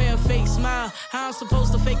me to wear a fake smile. How I'm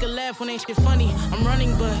supposed to fake a laugh when ain't shit funny. I'm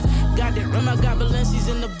running, but got that rim, I got Balenciennes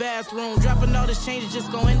in the bathroom. Dropping all this change is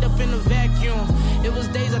just gonna end up in a vacuum. It was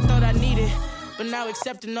days I thought I needed, but now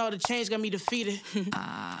accepting all the change got me defeated.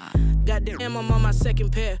 Goddamn, I'm on my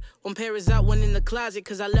second pair. One pair is out, one in the closet,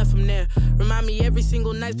 cause I left them there. Remind me every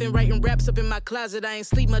single night, been writing raps up in my closet. I ain't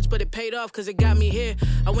sleep much, but it paid off, cause it got me here.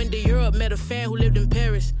 I went to Europe, met a fan who lived in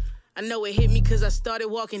Paris. I know it hit me cause I started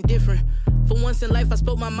walking different. For once in life, I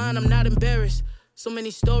spoke my mind, I'm not embarrassed. So many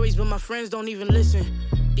stories, but my friends don't even listen.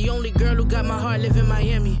 The only girl who got my heart live in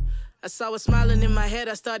Miami. I saw her smiling in my head,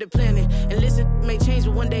 I started planning. And listen, may change,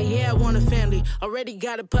 but one day, yeah, I want a family. Already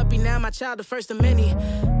got a puppy, now my child, the first of many.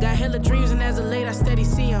 Got hella dreams, and as of late, I steady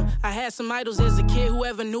see them. I had some idols as a kid,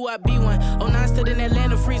 whoever knew I'd be one. 09 stood in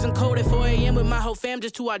Atlanta, freezing cold at 4 a.m. with my whole fam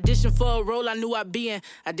just to audition for a role I knew I'd be in.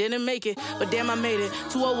 I didn't make it, but damn, I made it.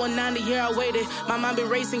 2019, the year I waited. My mind been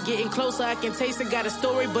racing, getting closer, I can taste it. Got a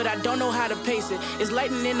story, but I don't know how to pace it. It's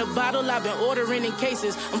lightning in the bottle, I've been ordering in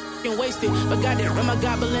cases. I'm f***ing wasted, but goddamn, I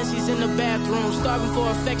got Balenciennes in the bathroom. Starving for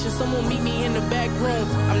affection, someone meet me in the back room.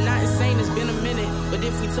 I'm not insane, it's been a minute, but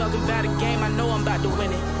if we talking about a game, I know I'm about to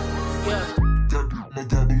win it. Yeah. My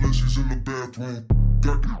God, Balenciennes in the bathroom.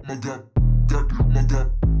 My God, Balenciennes in the bathroom.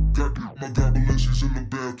 My God, Balenciennes in the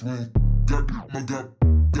bathroom.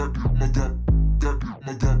 My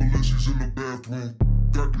God, Balenciennes in the bathroom.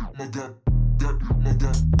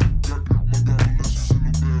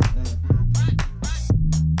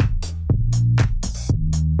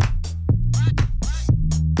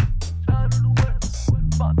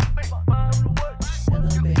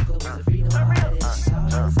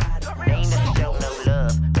 They ain't never show no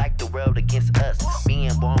love, like the world against us.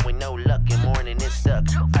 Being born with no luck and morning is stuck.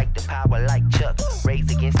 Fight the power like Chuck, raise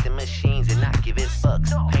against the machines and not give it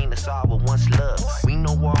fucks. Paint us all with one slug. We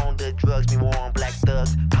no war on the drugs, we war on black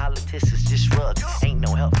thugs. Politicians just shrugs, ain't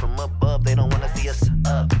no help from above. They don't wanna see us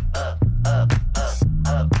up, up, up, up,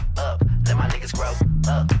 up, up. Let my niggas grow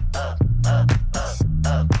up, up, up, up,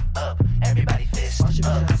 up, up. Everybody fist up,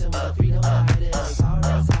 up, up, up,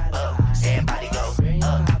 up, up. Everybody go up,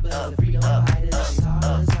 up, up, up,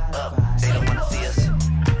 up, up. They don't wanna see us.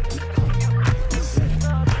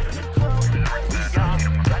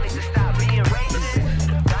 Y'all need to stop being racist.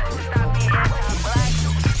 Y'all need to stop being anti-black.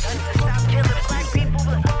 Y'all need to stop killing black people.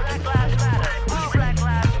 Black lives matter. Black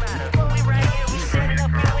lives matter. We right here, we standing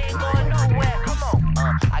up here, we ain't going nowhere. Come on.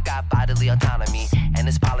 I got bodily autonomy, and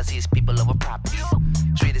this policy is people over property.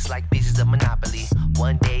 Treat us like pieces of monopoly.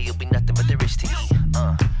 One day you'll be nothing but the rich to eat.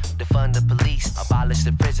 Defund the police, abolish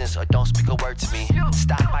the prisons, or don't speak a word to me.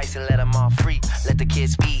 Stop ICE and let them all free. Let the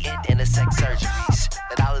kids be in the sex surgeries.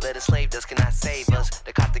 The dollar that enslaved us cannot save us.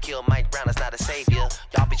 The cop to kill Mike Brown is not a savior.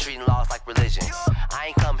 Y'all be treating laws like religion. I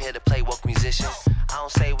ain't come here to play woke musician. I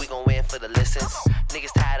don't say we gon' win for the listens.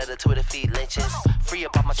 Niggas tired of the Twitter feed lynchings. Free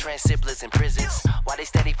up all my trans siblings in prisons. Why they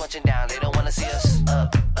steady punching down, they don't wanna see us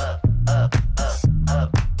up, up, up, up,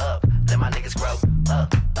 up, up. Let my niggas grow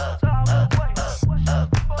up, up, up, up, up,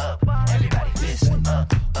 up. Everybody fist up,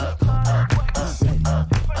 up, up, up,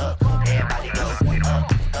 up, up. Everybody go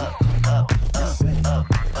up, up, up, up, up,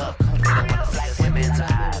 up. Black women's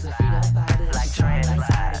lives, black trans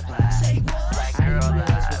lives, black girl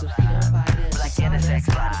lives, black intersex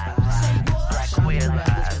lives, black queer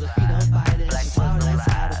lives, black Muslim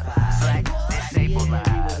lives, black disabled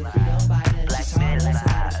lives, black men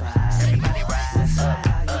lives.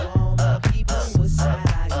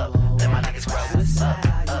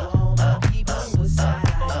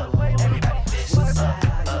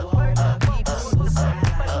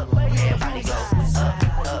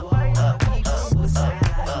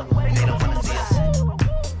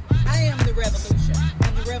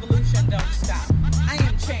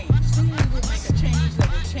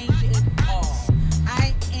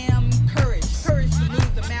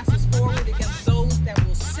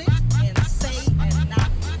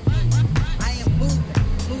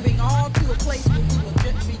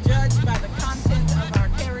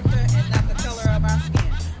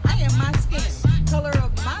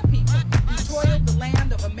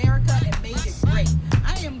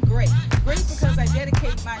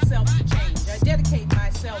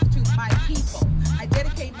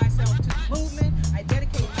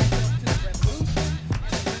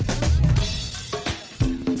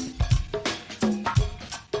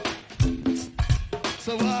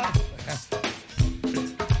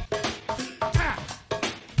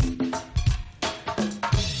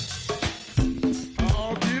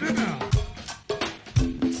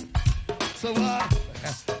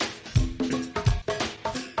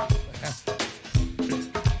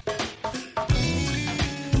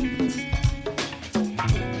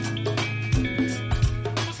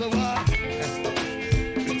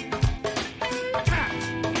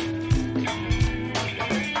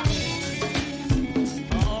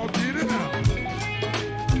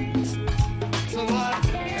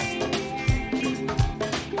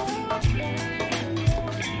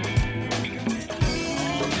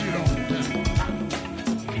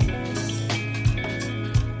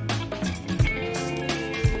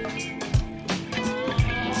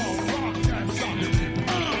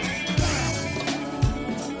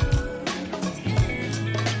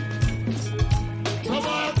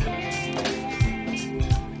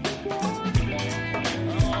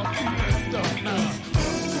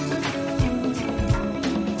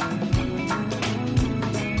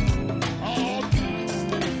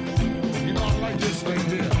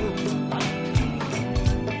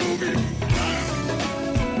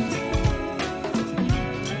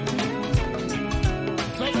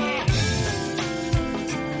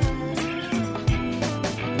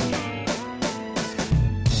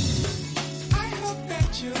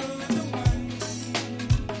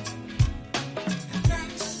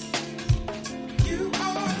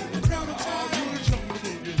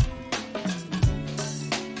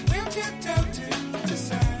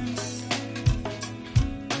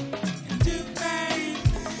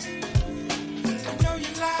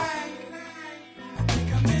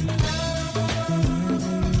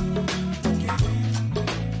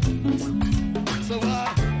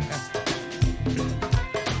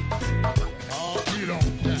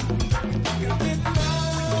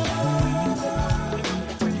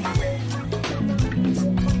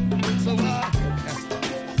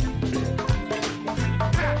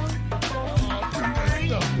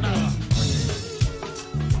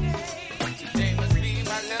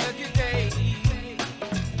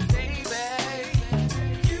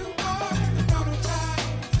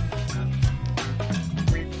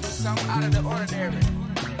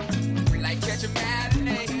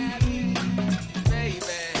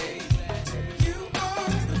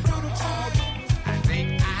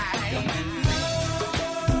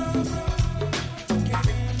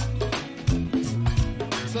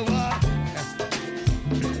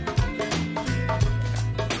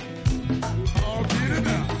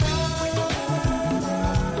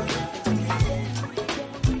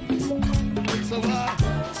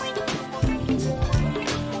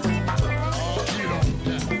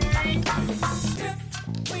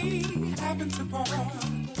 happens upon.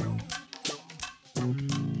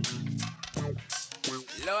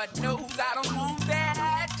 Lord knows I don't want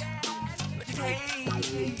that, but hey,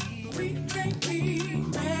 we can't be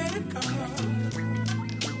mad at God.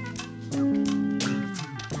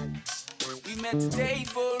 We met today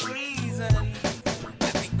for a reason. I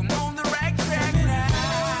think I'm on the right track now.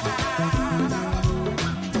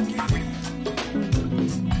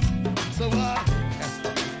 So what?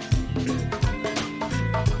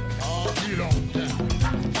 Oh, you don't care.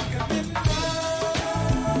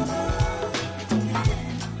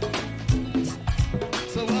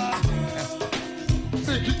 So what?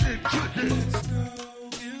 Think you get chickens?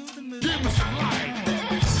 Give me some light.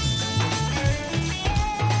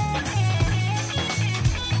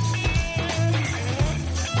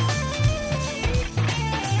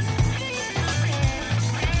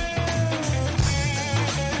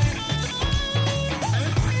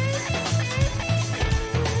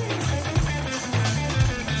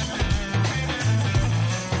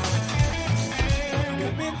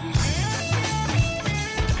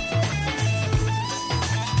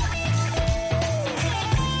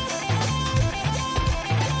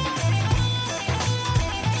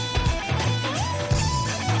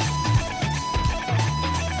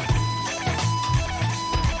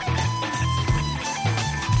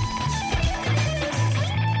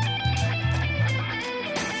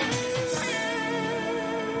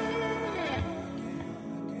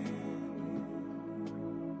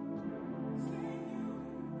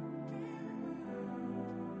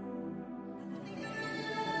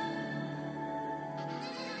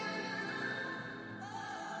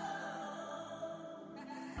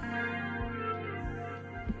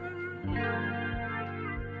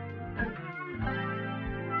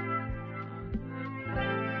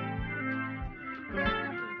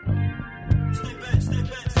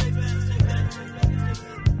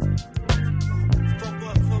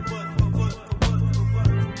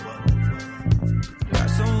 Got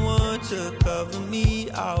someone to cover me,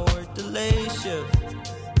 I work the late shift.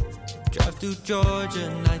 Drive through Georgia,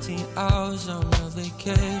 19 hours on a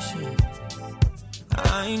vacation.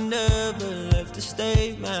 I ain't never left the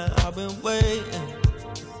state, man, I've been waiting.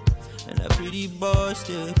 And that pretty boy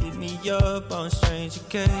still hit me up on strange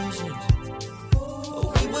occasions.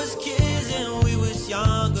 We was kids and we was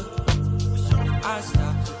younger. I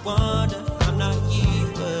stopped to wonder, I'm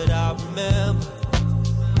naive, but I remember.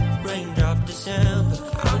 Raindrop December,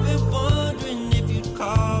 I've been wondering if you'd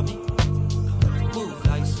call me. Move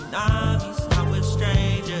like tsunamis, I'm with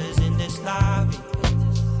strangers in this lobby.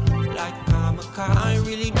 Like kamikaze, I ain't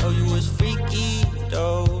really know you was freaky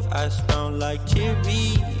though. I smell like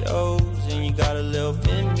Cheerios, and you got a little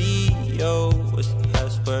bit me, yo. What's the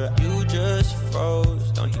password? You just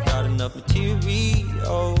froze. Don't you got enough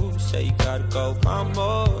material? Say you gotta go buy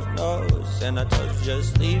more notes, and I told you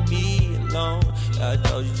just leave me alone. Yeah, I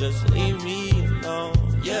told you just leave me alone.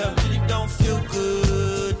 Yeah, really don't feel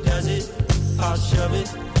good, does it? I'll shove it.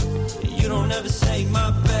 You don't ever say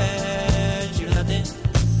my bad. You nothing,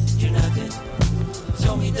 you nothing.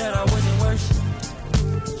 Told me that I wasn't worth.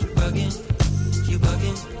 You bugging, you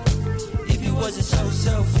bugging. If you wasn't so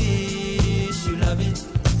selfish, you love it,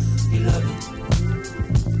 you love it.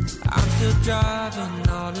 I'm still driving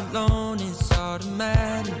all alone, it's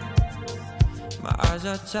automatic. My eyes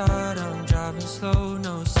are tired, I'm driving slow,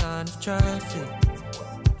 no sign of traffic.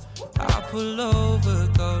 I pull over,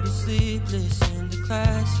 go to sleep, listen to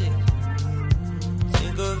classic.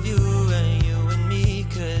 Think of you and you and me,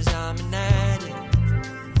 cause I'm an addict.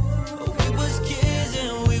 We was kids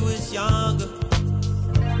and we was younger.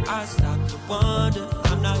 I stopped to wonder,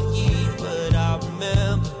 I'm naive, but I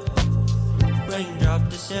remember. Raindrop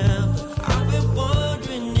December, I've been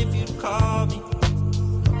wondering if you'd call me.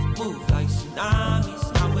 Move like tsunamis,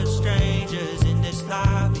 I'm with strangers in this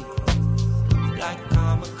lobby. Like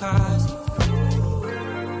kamikaze.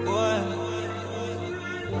 Boy,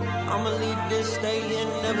 I'ma leave this state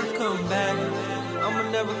and never come back. I'ma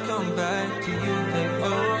never come back to you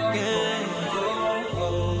again.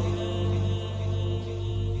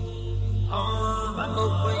 I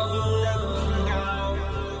hope when you never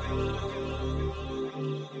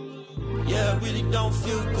be. Yeah, really don't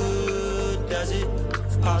feel good, does it?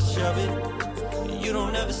 I'll shove it. You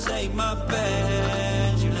don't ever say my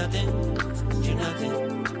bad. You nothing, you nothing.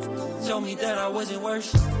 Told me that I wasn't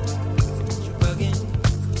worth. You bugging,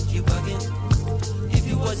 you bugging. If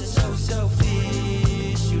you wasn't so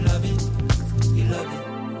selfish, you love it, you love it.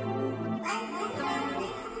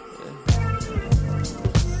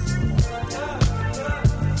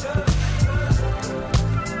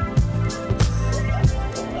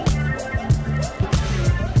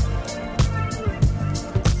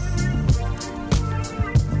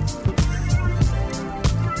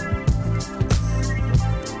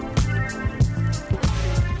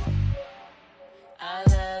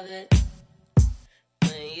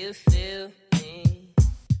 feel me.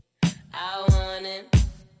 I want it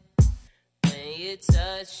when you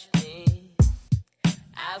touch me.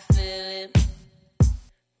 I feel it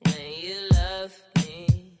when you love me.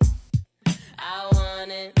 I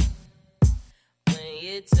want it when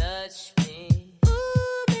you touch me.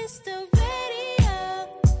 Ooh, Mr. Radio,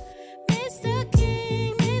 Mr.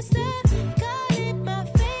 King, Mr. Call it my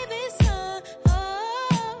favorite song. Oh,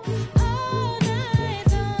 all night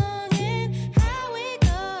long and how it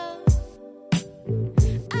goes.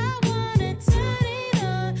 I wanna turn it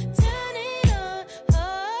on,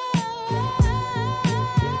 oh,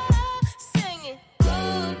 sing it.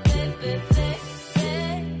 Ooh, baby, baby,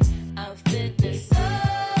 I'm feeling so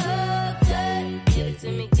good. Give it to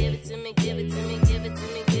me, give it to me, give it to me, give it to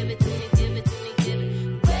me, give it to me, give it to me, give it.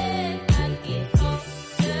 When I get home,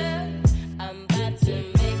 girl, I'm about to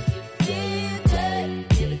make you feel good.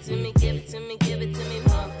 Give it to me, give it to me, give it to me,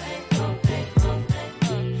 more pain, more pain, more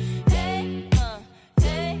pain, hey,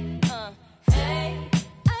 hey, hey.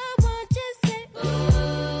 I want you to say, ooh,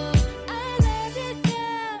 I love you,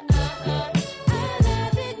 girl, I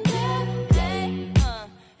love you, girl, hey,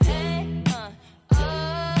 hey, oh,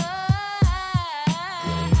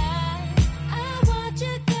 I want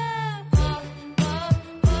you, girl, oh,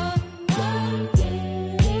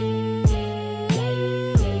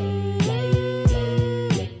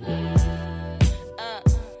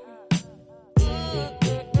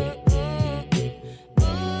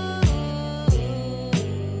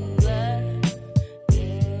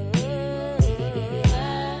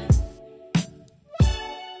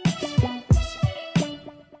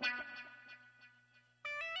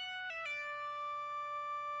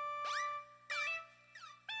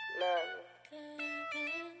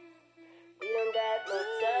 we don't got no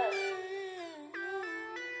time.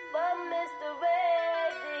 But Mr.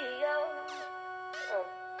 Radio,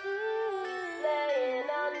 playing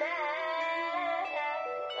all night.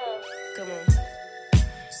 Come on.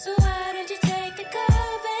 So why don't you take the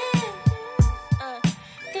call, babe?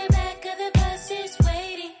 The back of the bus is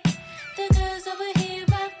waiting. The girls over here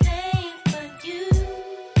are playing for you.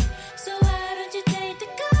 So why don't you take the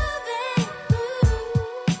call, babe?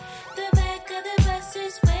 Ooh, the back of the bus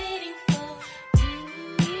is waiting for you.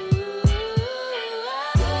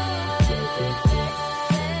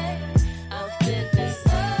 I'm feeling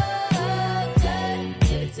so good.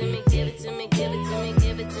 Give it to me, give it to me, give it to me,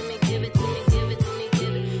 give it to me, give it to me, give it to me,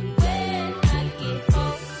 give it. When I get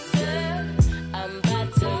home, girl, I'm about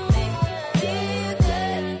to make you feel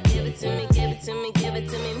good. Give it to me, give it to me, give it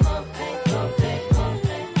to me, more pain, more pain, more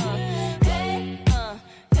pain, hey,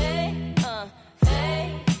 hey, hey.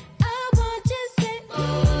 I want you to say,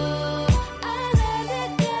 ooh, I love you,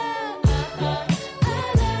 girl, I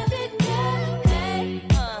love you, girl, hey,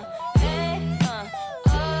 hey,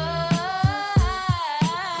 oh,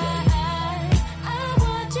 I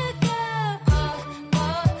want you,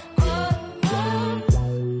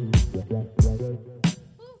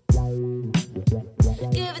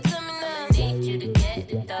 give it to me now. Need you to get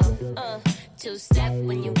it though. Two-step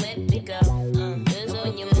when you with me, go. Cause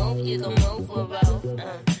when you move, you gon' move a roll.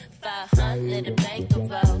 500 the bank of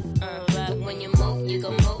roll. Right when you move, you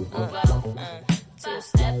gon' move a roll.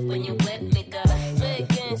 Two-step when you with me, go.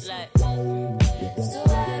 Against like. So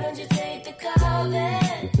why don't you take the call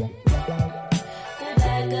then? The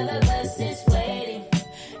back of the bus is waiting.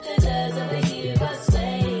 The girls over here are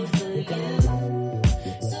waiting for you.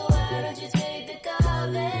 So why don't you take the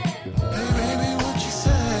call then? Hey baby, what you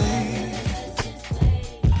say?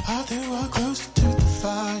 I think we're closer to the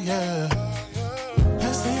fire.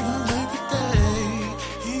 Let's leave on every day.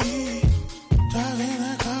 Driving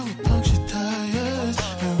that car with punctured tires,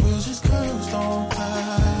 and we'll just coast on by.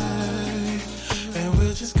 And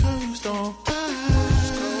we'll just coast on by.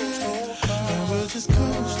 And we'll just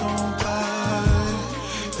coast on by.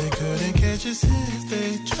 They couldn't catch us if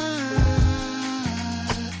they tried.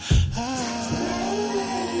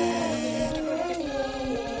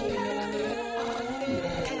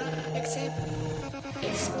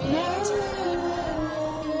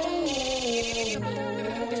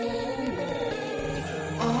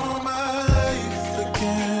 All my life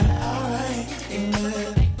again, alright,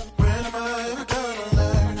 amen. When am I ever gonna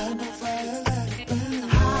learn? I know fire let it burn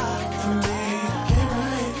hot for me, get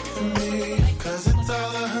right for me, 'cause it's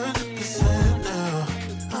all 100% now.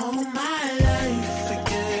 All my life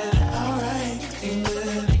again, alright,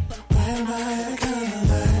 amen. When am I ever gonna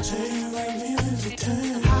learn? Say you make me lose a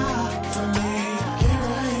 10. Hot for me, get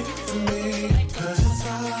right for me, 'cause it's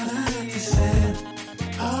all 100%.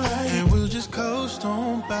 Alright, and we'll just coast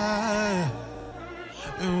on by.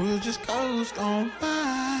 And we'll just coast on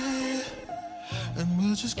by. And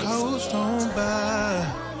we'll just coast on by.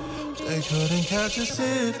 They couldn't catch us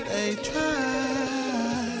if they tried.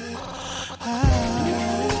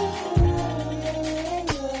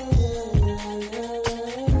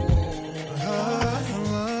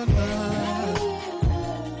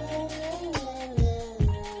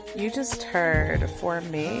 You just heard For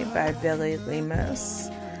Me by Billy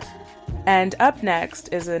Lemus. And up next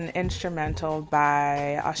is an instrumental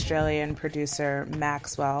by Australian producer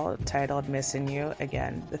Maxwell titled Missing You.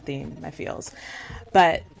 Again, the theme, my feels.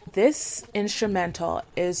 But this instrumental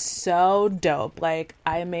is so dope. Like,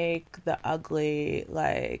 I make the ugly,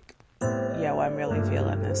 like, yo, I'm really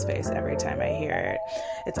feeling this face every time I hear it.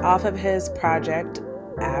 It's off of his project,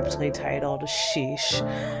 aptly titled Sheesh,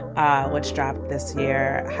 which dropped this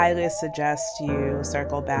year. Highly suggest you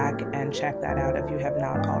circle back and check that out if you have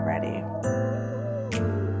not already.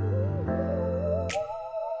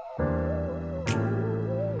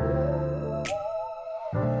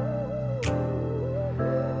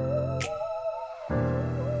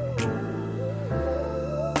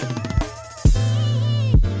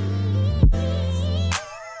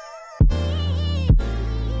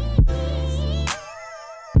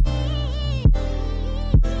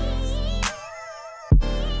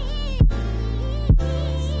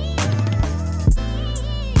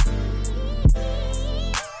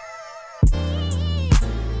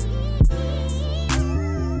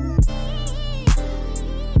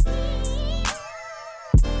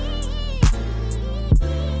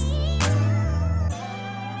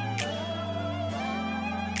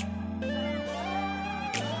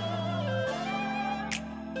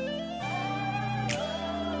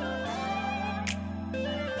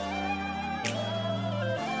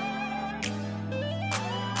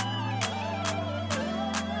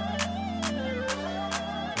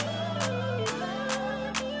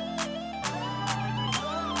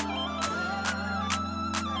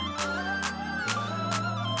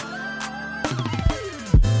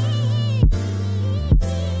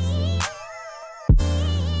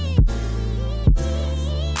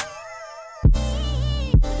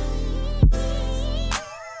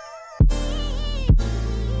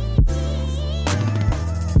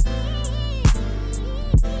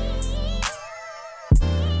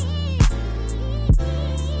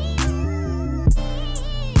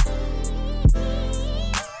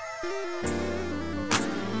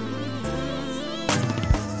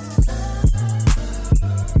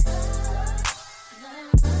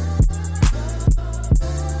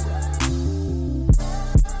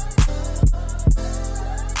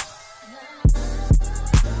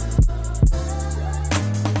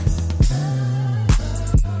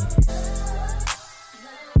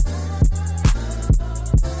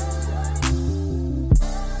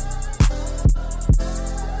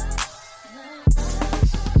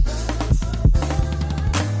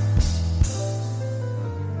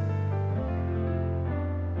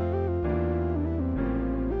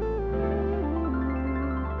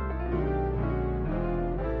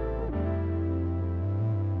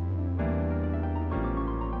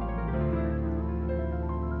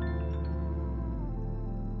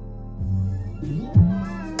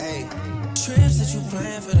 Hey, trips that you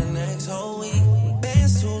plan for the next whole week.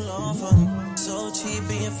 Bands too long for me. So cheap,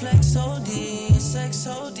 being flex OD, sex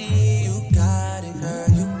OD. You got it, girl,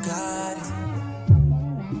 you got it.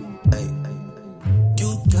 Hey,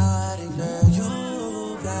 you got it, girl,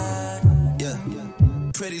 you got it. Yeah,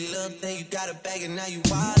 pretty little thing, you got a bag and now you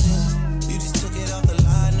wildin'. You just took it off the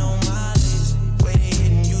line, no mileage. Way they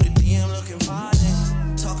hitting you, the DM looking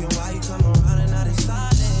violent. Talking why you come around and now they silent.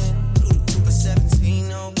 17,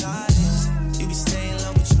 no guidance. You be staying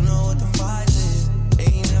low, but you know what the fight is. They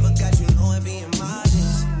ain't never got you know it being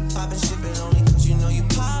modest. Poppin' shit, but only cause you know you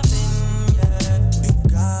poppin'. Yeah, you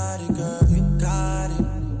got it, girl, you got it.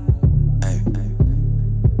 Hey,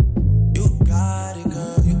 you got it,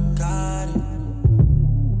 girl, you got it.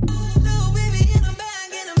 No, baby, in a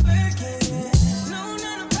bag, in a Birkin. No,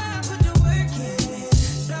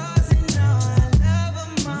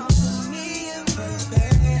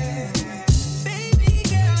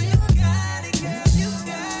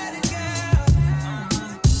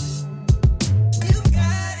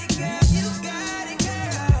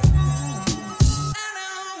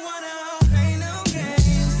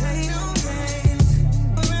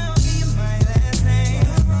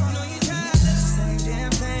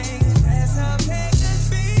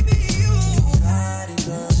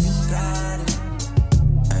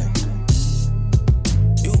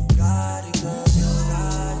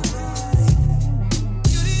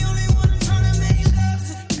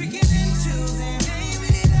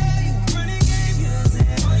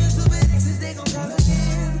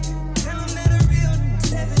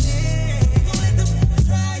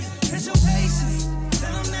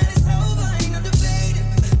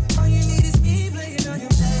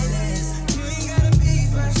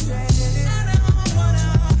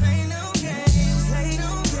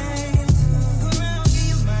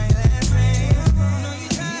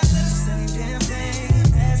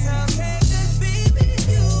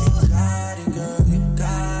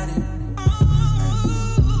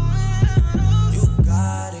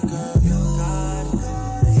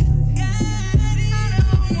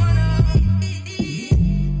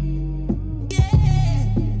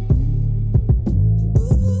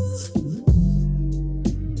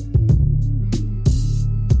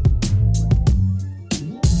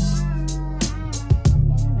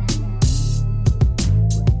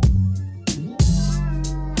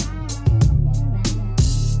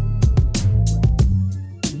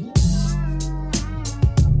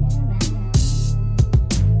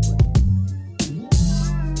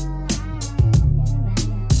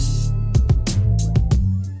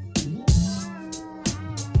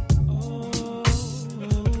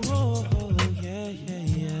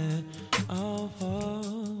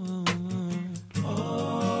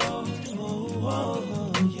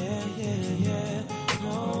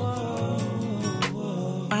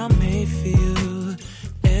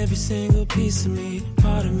 single piece of me,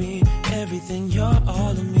 part of me, everything, you're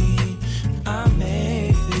all of me. I'm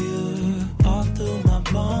made for you, all through my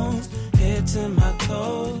bones, head to my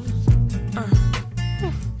toes.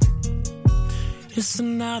 It's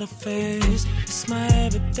not a phase, it's my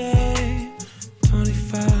everyday.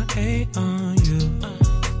 25/8 on you.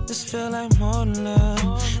 This feel like more than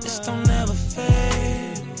love, this don't ever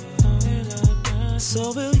fade.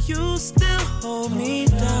 So will you still hold me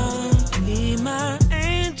down? Be my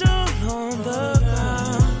angel on the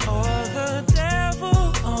ground, or the devil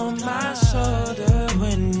on my shoulder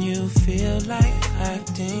when you feel like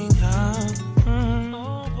acting out.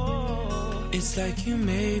 It's like you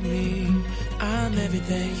made me. I'm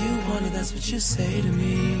everything you wanted, that's what you say to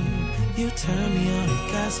me. You turn me on and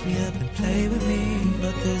gas me up and play with me.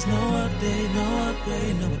 But there's no update, no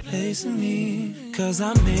upgrade, no replacing me. 'Cause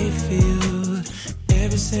I'm made for you.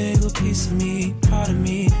 Every single piece of me, part of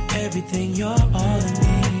me, everything, you're all of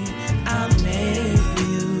me. I'm made for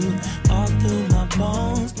you, all through my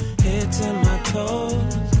bones, head to my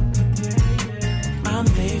toes. I'm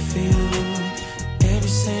made for you.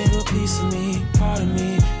 Every single piece of me, part of me,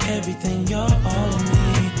 everything, you're all of me.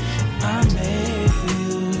 I'm made for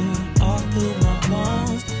you, all through my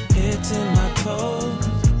bones, head to my toes.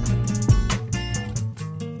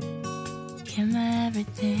 You're my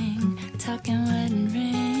everything, talking wedding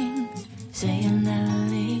rings, say you'll never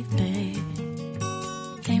leave, babe.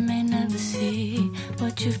 They may never see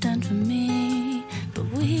what you've done for me, but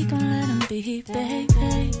we gon' let them be,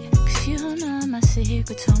 baby. You know my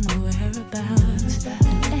secrets, all my whereabouts.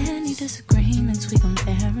 And any disagreements, we gon'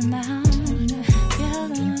 air them out. You're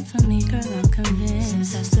the one for me, girl, I'm convinced.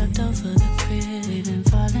 Since I stepped over the crib, we've been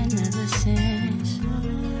falling ever since.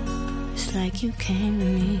 It's like you came to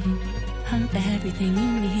me. I'm everything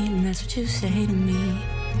you need, and that's what you say to me.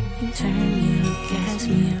 You turn me up, gas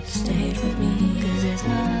me up, stayed with me. 'Cause there's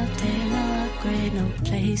no update, no upgrade, no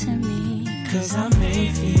place in me. 'Cause I'm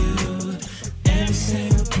made for you. Every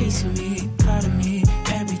single piece of me, part of me,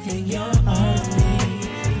 everything, you're all of me.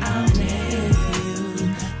 I'm made for you,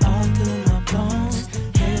 all through my bones,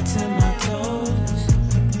 head to my toes.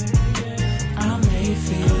 I'm made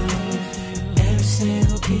for you. Every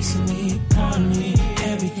single piece of me, part of me,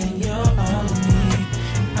 everything, you're all of me.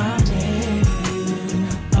 I'm made for you,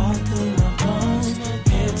 all through my bones,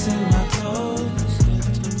 head to my toes.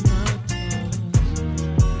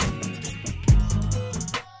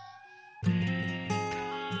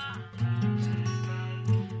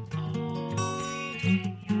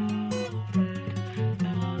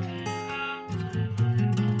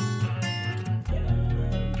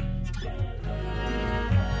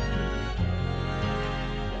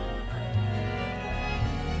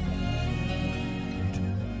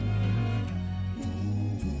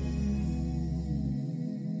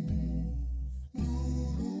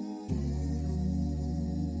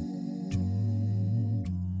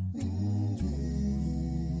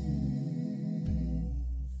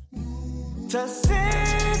 To say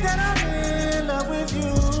that I'm in love with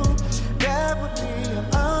you, that would be an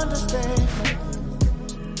understatement.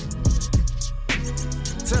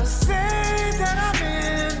 To say that I'm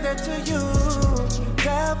in there to you,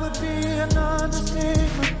 that would be an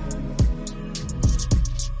understatement.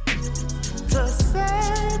 To say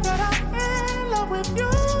that I'm in love with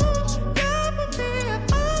you, that would be an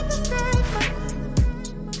understatement.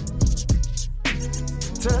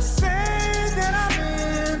 To say that I'm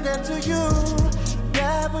in there to you,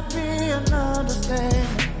 that would be an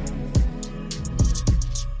understatement.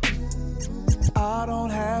 I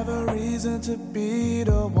don't have a reason to be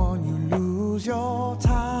the one you lose your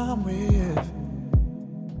time with.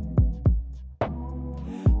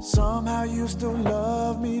 Somehow you still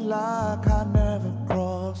love me like I never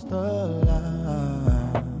crossed the line.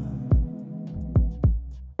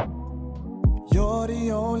 You're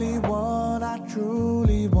the only one I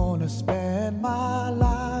truly wanna spend my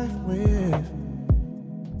life with.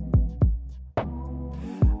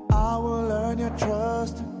 I will earn your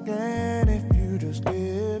trust again if you just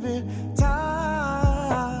give it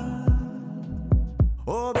time.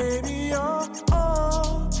 Oh baby, you're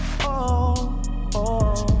all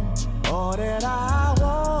that I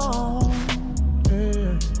want.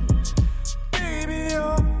 Yeah. Baby,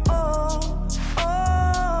 you're all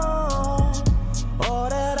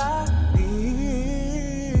that I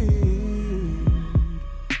need.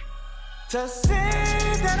 To say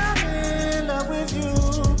that I'm in love with you,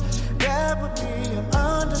 that would be an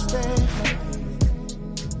understatement.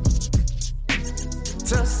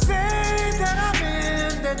 To say that I'm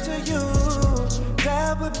in there to you,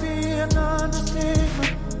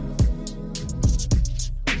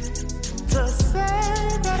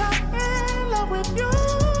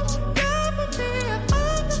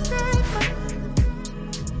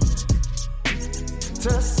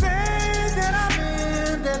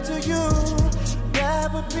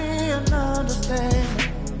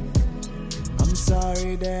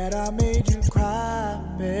 sorry that I made you cry,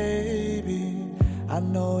 baby. I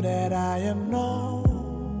know that I am no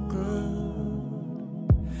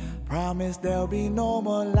good. Promise there'll be no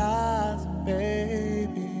more lies,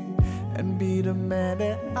 baby, and be the man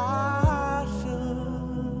that I should.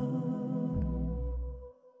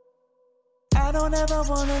 I don't ever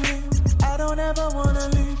wanna leave. I don't ever wanna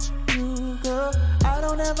leave you, girl. I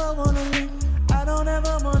don't ever wanna leave. I don't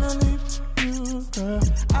ever wanna leave you, girl.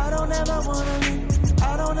 I don't ever wanna leave.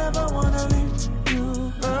 I don't ever wanna leave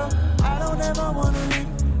you, girl. I don't ever wanna leave.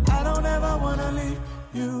 I don't ever wanna leave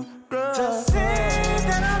you, girl. Just say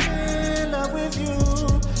that I'm in love with you.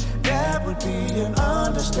 That would be an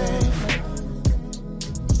understatement.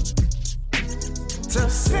 To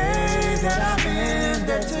say that I'm in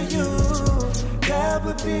debt to you, that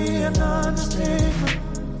would be an understatement.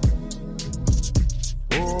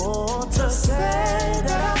 Oh, to say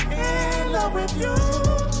that I'm in love with you,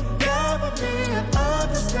 that would be an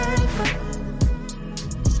understatement.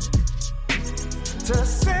 To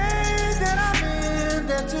say that I'm in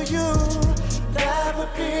debt to you, that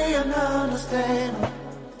would be an understatement.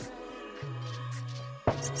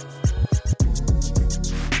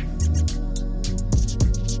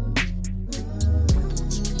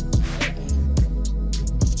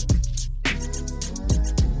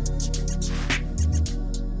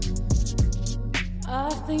 I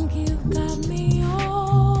think you got me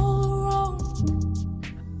all wrong.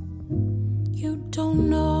 You don't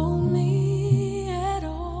know me at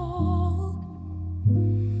all.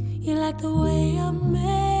 You like the way I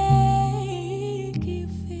make you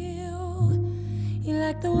feel. You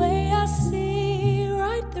like the way I see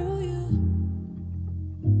right through you.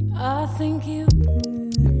 I think you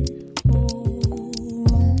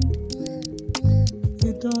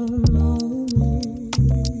don't know me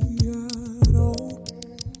at all.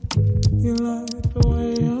 You like the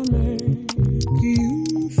way I make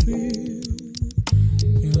you feel.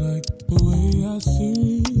 You like the way I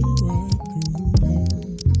see right through you.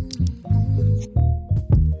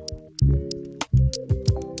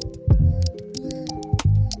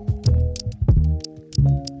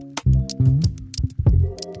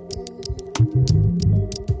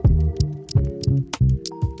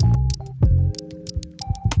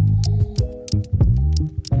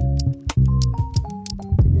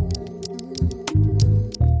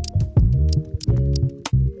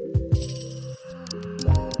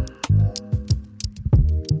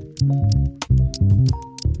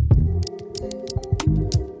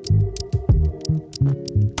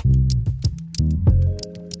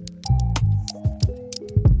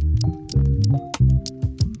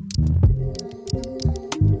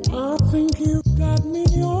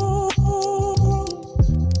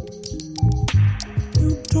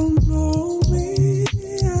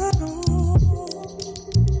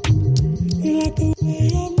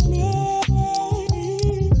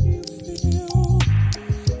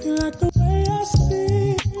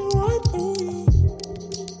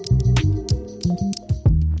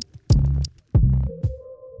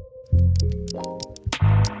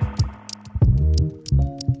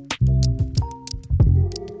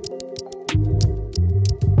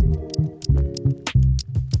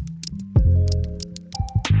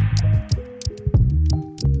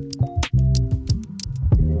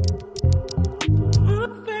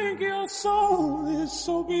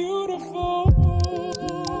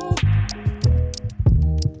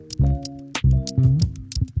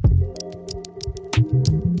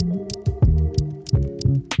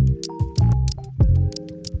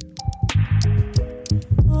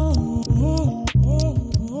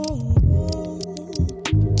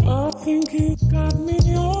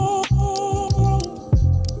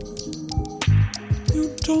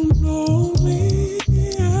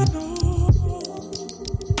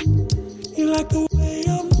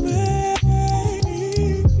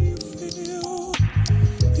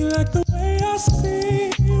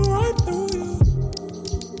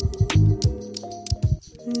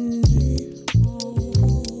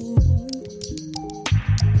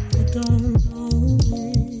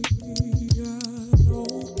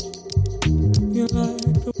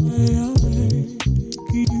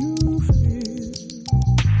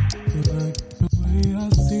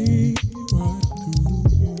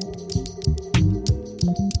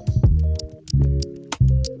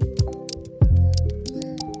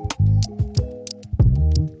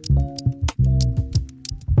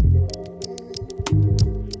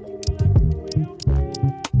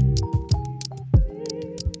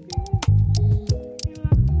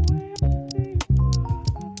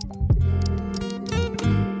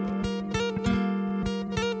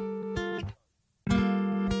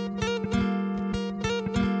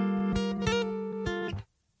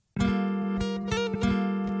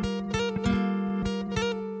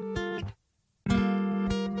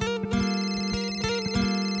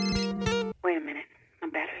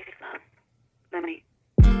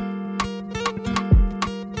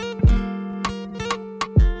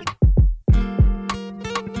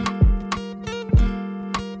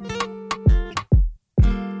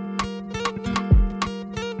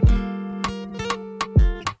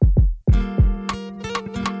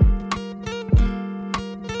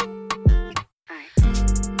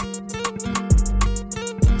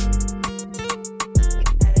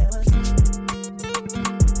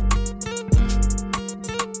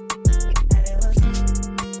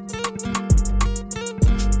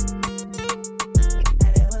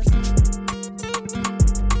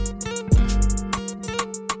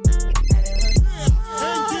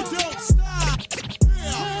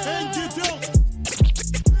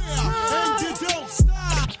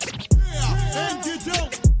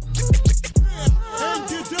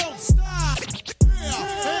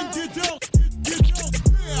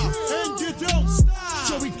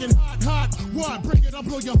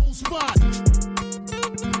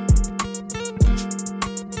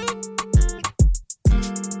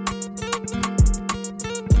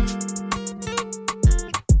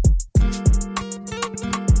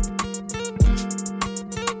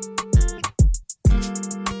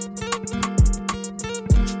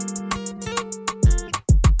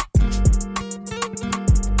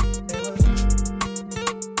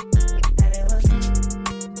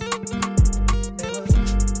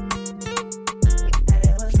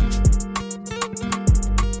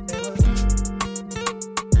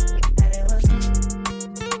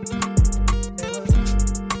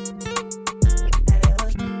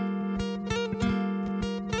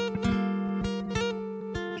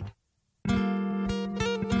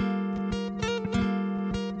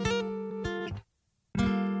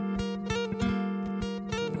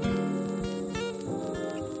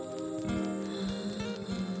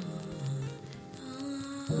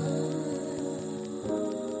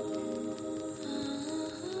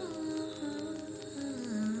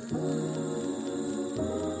 Girls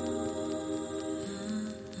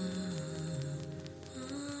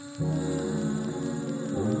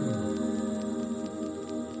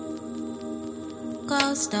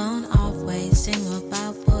don't always sing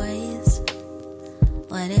about boys.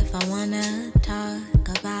 What if I wanna talk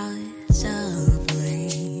about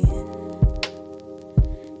suffering?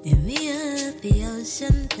 In the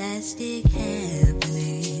ocean, plastic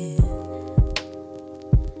happening.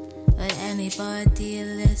 Would anybody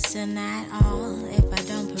listen at all if I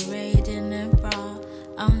don't parade in a bra?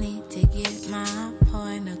 Only to get my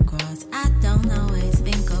point across. I don't always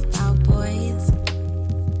think about boys,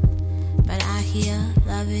 but I hear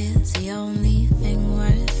love is the only thing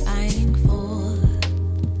worth fighting for.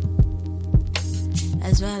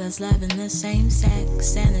 As well as loving the same sex,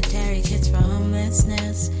 sanitary kits for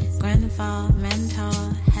homelessness, grandfather mental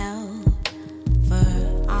health for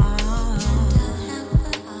all.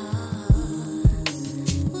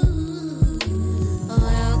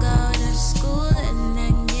 We'll go to school and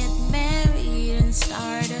then get married and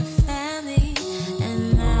start a family.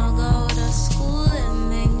 And I'll go to school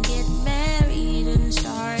and then get married and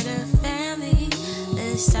start a family.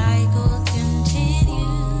 The cycle continues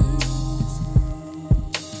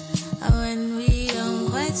when we don't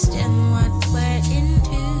question what we're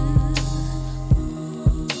into.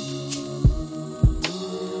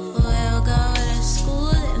 We'll go to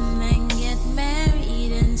school and then get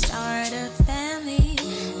married and start a family.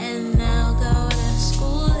 And I'll go to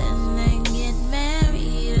school and then get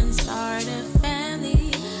married and start a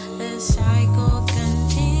family. The cycle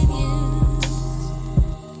continues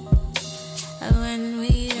when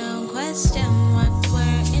we don't question what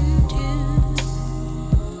we're into.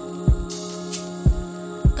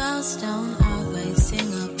 Girls don't always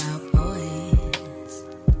sing about boys,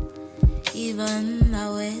 even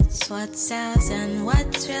though it's what sells and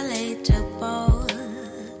what's relatable.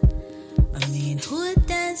 I mean, who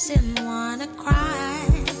doesn't wanna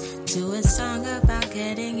cry to a song about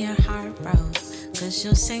getting your heart broke? 'Cause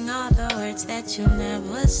you'll sing all the words that you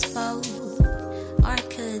never spoke or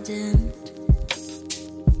couldn't.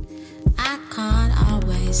 I can't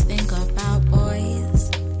always think about boys,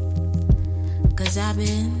 'cause I've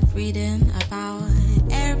been reading about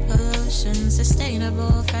air pollution,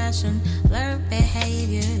 sustainable fashion, learned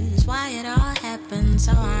behaviors, why it all happened.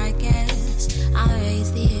 So I guess I'll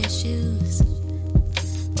raise the issues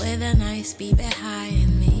with a nice beat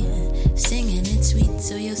behind me, singing it sweet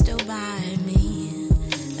so you'll still buy me,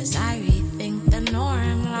 as I rethink the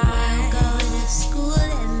norm. Like, go to school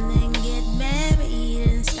and then get married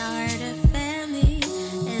and start a family.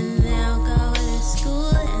 And they'll go to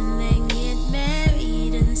school and then get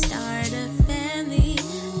married and start a family.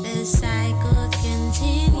 The cycle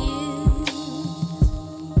continues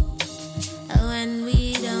when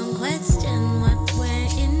we don't question what we're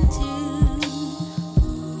into.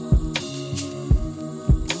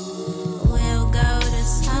 We'll go to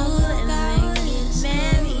school and then get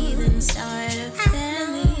married and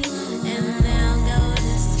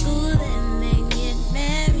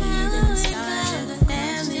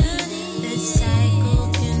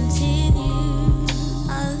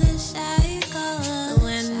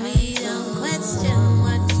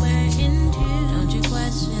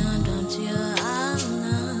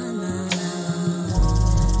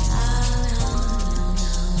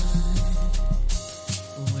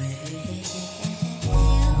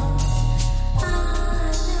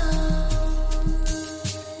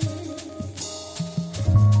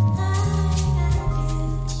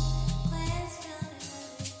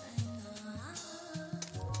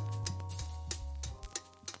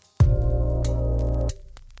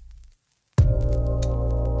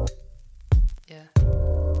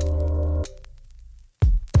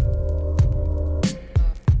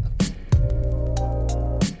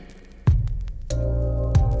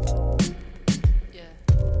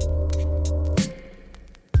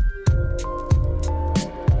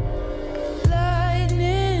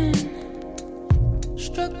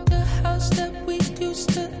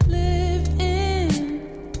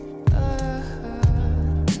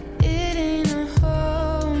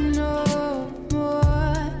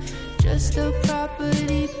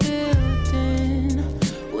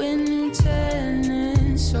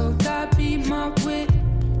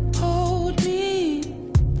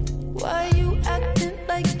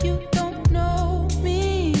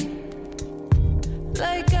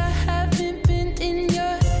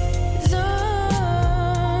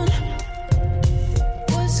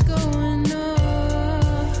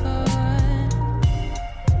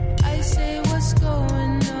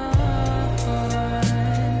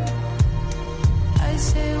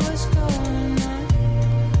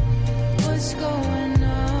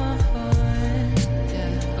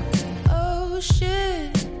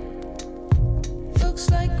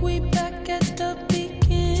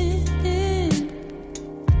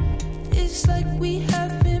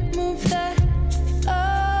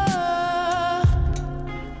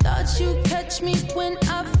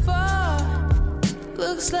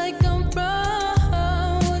Looks like I'm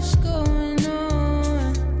wrong. What's going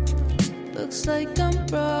on? Looks like I'm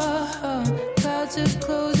wrong. Clouds are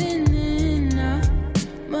closing in now.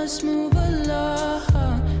 Must move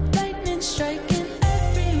along. Lightning striking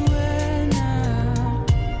everywhere now.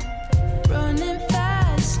 Running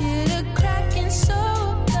fast, hear the cracking so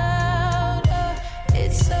loud.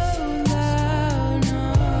 It's so loud.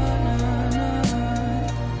 No, no, no.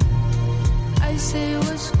 I say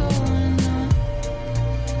what's going on?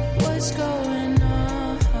 What's going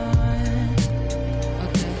on?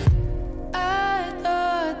 Okay. I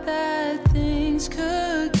thought that things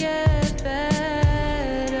could get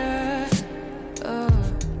better. Oh.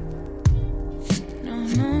 No,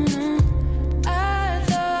 no, no. I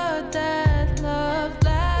thought that love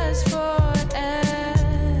lasts forever.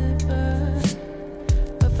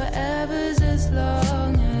 But forever's as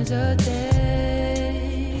long as a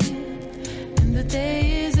day. And the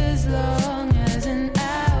day is as long as an hour.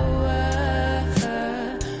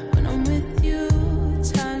 When I'm with you,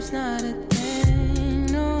 time's not a thing.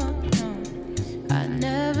 No, no. I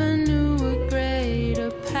never knew a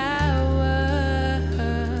greater power.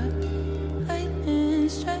 Lightning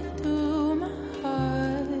strike through my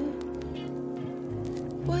heart.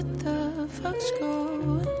 What the fuck's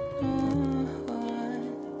going on?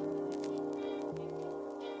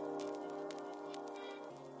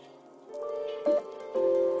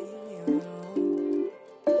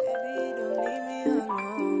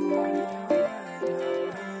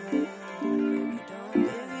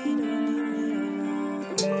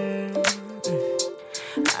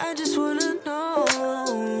 I just wanna know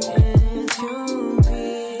if you'll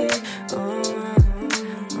be on my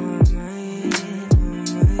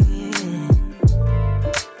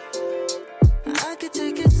I could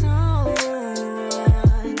take it so I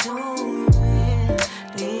don't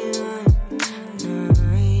really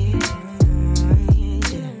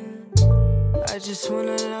I just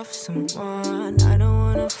wanna love someone. I don't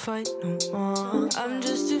wanna fight no more. I'm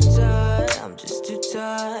just too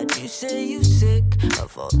tired. You say you sick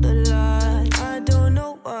of all the lies. I don't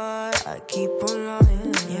know why I keep on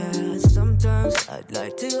lying. Yeah, sometimes I'd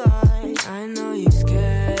like to hide. I know you're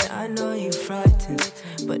scared, I know you're frightened,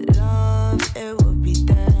 but love, it would be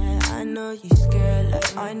there. I know you're scared,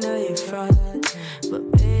 like I know you're frightened,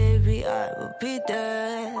 but baby, I will be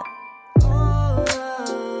there. Oh,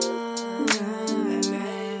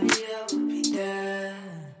 baby, I will be there.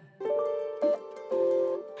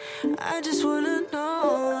 I just wanna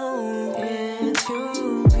know if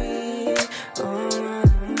you'll be on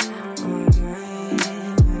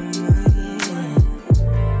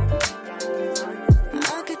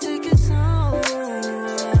I could take it so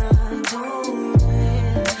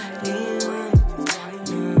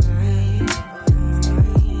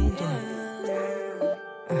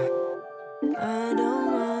I don't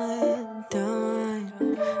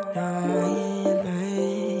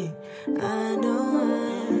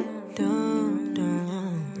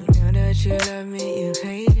you love me, you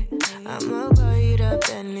hate it. I'ma buy you that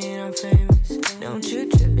Bentley, I'm famous. Don't you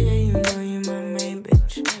trip, yeah, you know you my main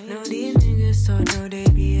bitch. Know these niggas talk, know they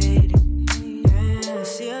be hating. Yeah,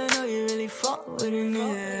 see, I know you really fuck with a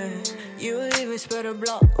nigga. You would even spread a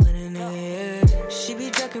block with a nigga, yeah. She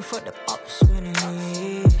be jacking for the ups with a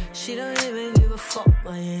nigga, yeah. She don't even give a fuck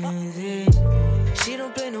by your niggas, yeah. She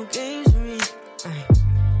don't play no games with me,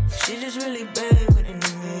 she just really bang with a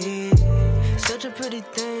nigga, yeah. Such a pretty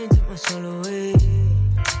thing, took my soul away.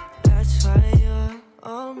 That's why you're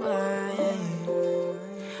all mine.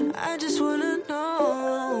 I just wanna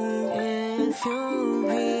know if you'll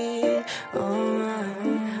be alright,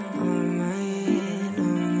 alright,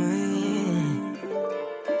 alright.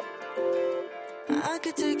 I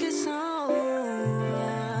could take it so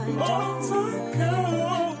I'll take care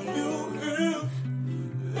of you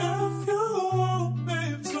if you want me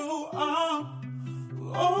to. I'm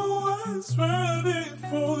always ready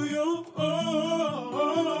for you.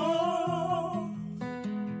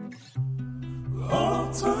 I'll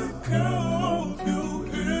take care of you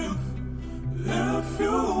if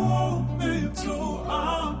you want me to.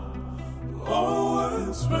 I'm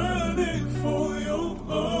always ready for you.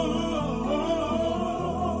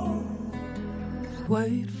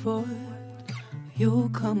 Wait for it, you'll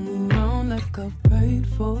come around like I've prayed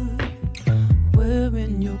for it.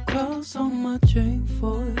 Wearing your cross on my chain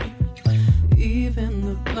for it. Even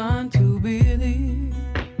the blind to believe.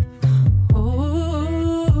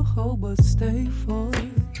 Oh, but stay for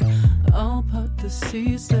it. I'll part the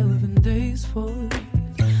sea 7 days for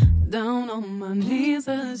it. Down on my knees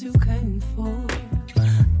as you came for.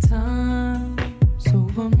 Time's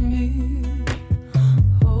over me.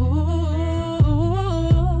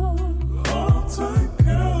 I'll take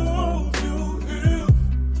care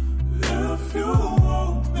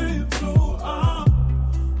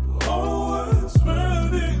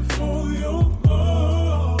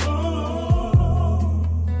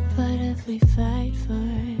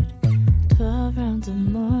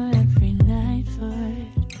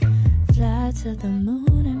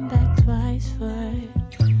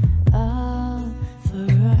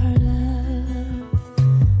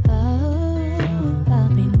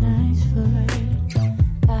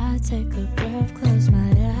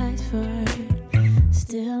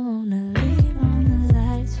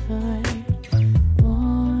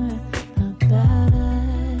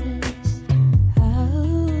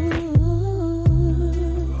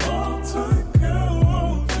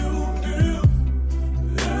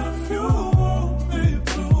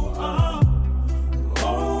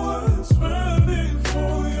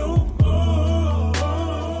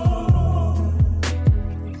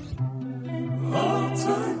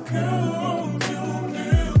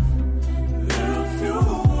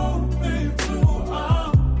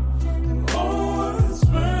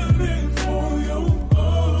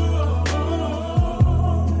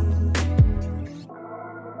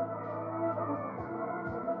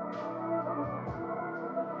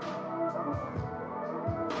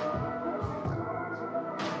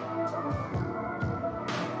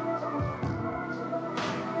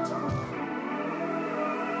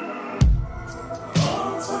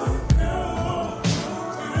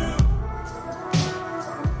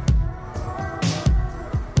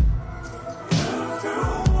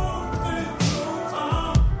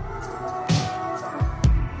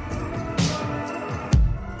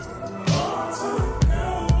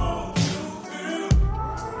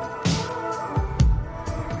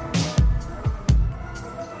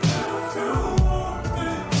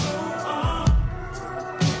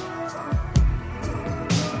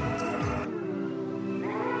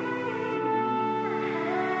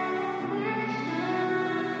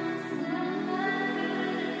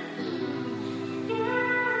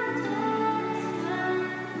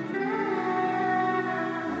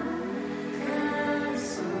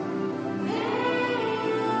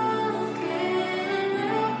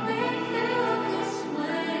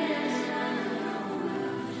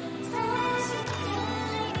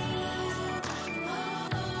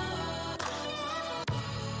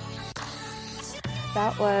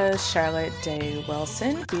That was Charlotte Day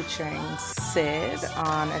Wilson featuring Sid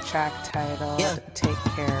on a track titled Take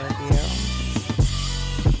Care of You.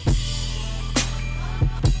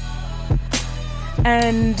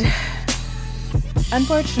 And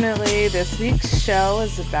unfortunately, this week's show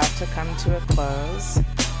is about to come to a close.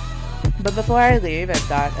 But before I leave, I've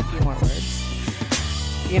got a few more words.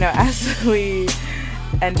 You know, as we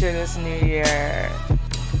enter this new year,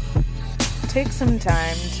 take some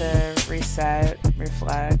time to reset,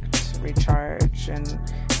 reflect, recharge, and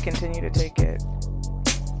continue to take it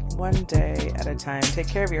one day at a time. Take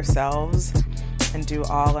care of yourselves and do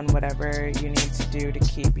all and whatever you need to do to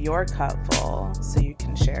keep your cup full so you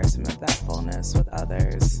can share some of that fullness with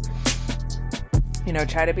others. You know,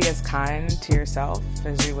 try to be as kind to yourself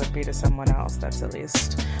as you would be to someone else. That's at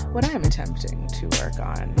least what I'm attempting to work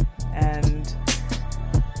on. And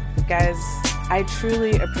guys, I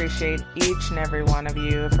truly appreciate each and every one of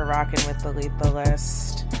you for rocking with the Lethal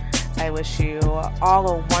List. I wish you all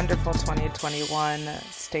a wonderful 2021.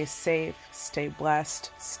 Stay safe, stay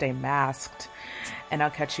blessed, stay masked, and I'll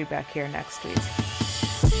catch you back here next week.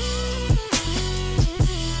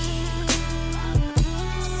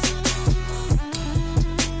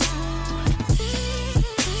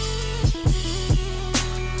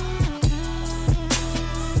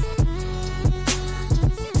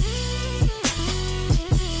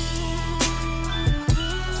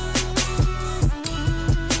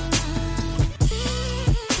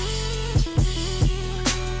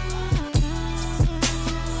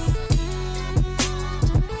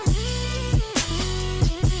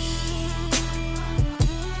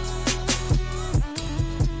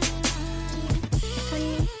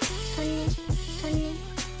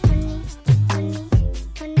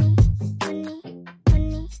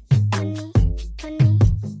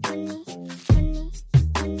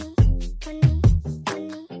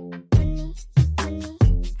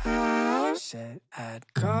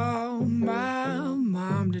 I'd call my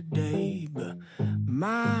mom today, but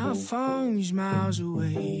my phone's miles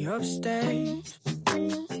away upstairs.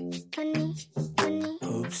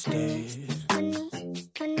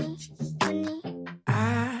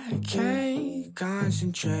 I can't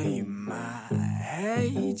concentrate, my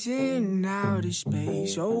head's in outer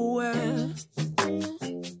space. Oh well.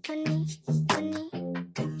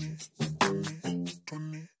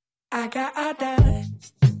 I got all that.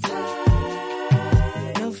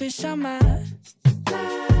 No fish on my line.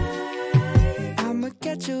 I'ma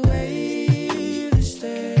catch a wave to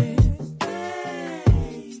stay.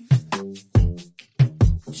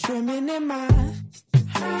 Swimming in my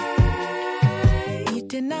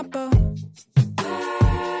eating apple.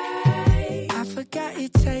 I forgot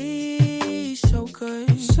it tastes so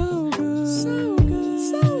good. So good. So good.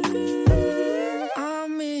 So good.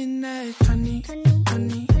 I'm in that honey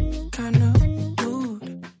kind of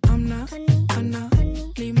mood. I'm not gonna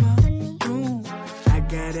leave my room. I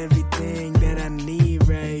got everything that I need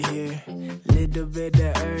right here. Little bit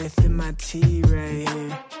of earth in my tea right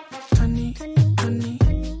here. Honey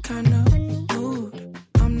kind of mood.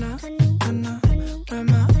 I'm not gonna wear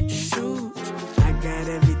my shoes. I got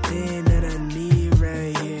everything that I need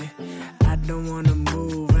right here. I don't wanna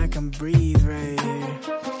move, I can breathe right here.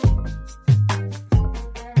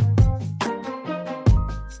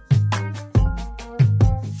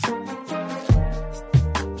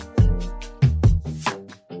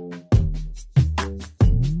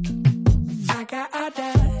 I got all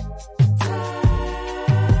that.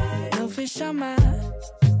 No fish on my line.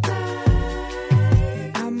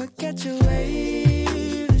 I'ma catch a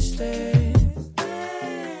wave to stay.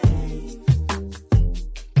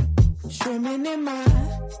 Swimming in my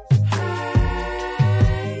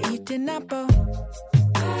eating apple.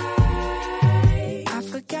 I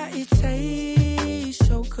forgot it tastes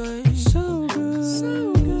so good. So good.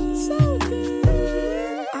 So good. So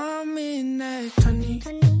good. I'm in that honey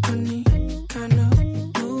kind of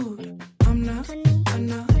mood. I'm not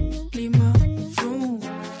gonna leave my room.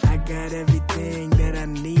 I got everything that I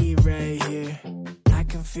need right here. I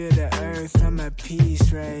can feel the earth, I'm at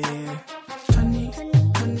peace right here. Honey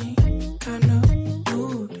kind of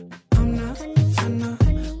mood. I'm not gonna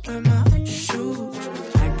wear my shoes.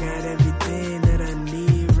 I got everything that I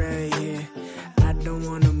need right here. I don't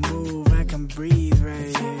wanna move, I can breathe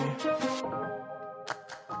right here.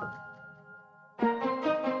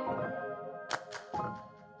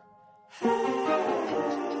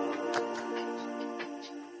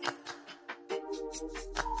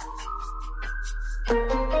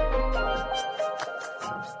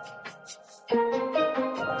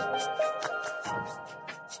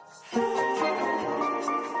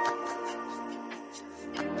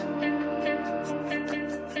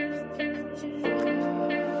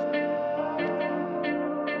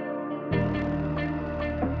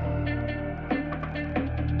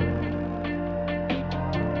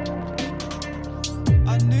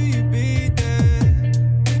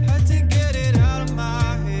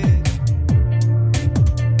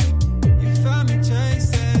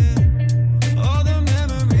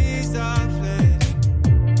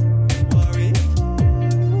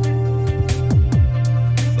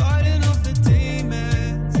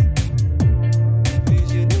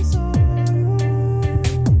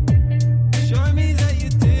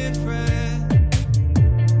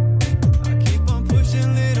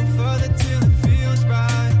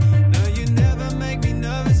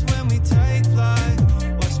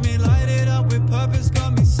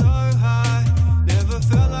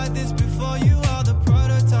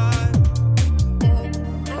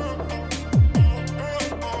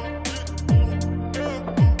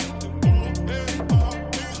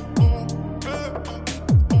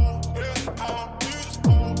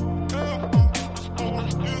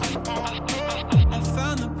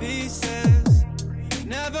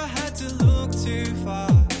 never had to look too far.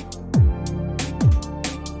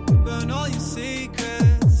 Burn all your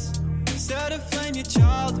secrets, set aflame your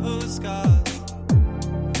childhood scars.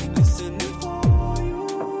 Listening for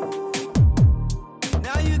you.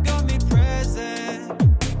 Now you got me present,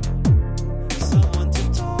 someone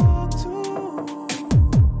to talk to.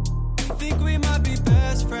 Think we might be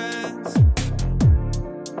best friends.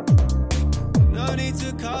 No need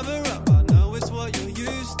to cover up, I know it's what you're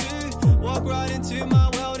used to. Walk right into my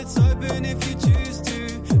world, it's open if you choose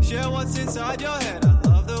to. Share what's inside your head, I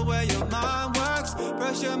love the way your mind works.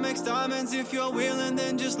 Pressure makes diamonds, if you're willing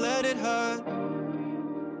then just let it hurt.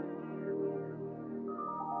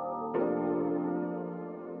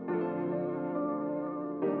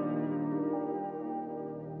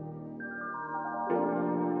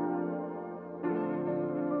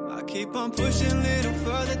 I keep on pushing a little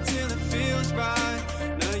further till it feels right.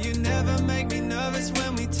 No, you never make me nervous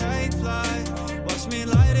when we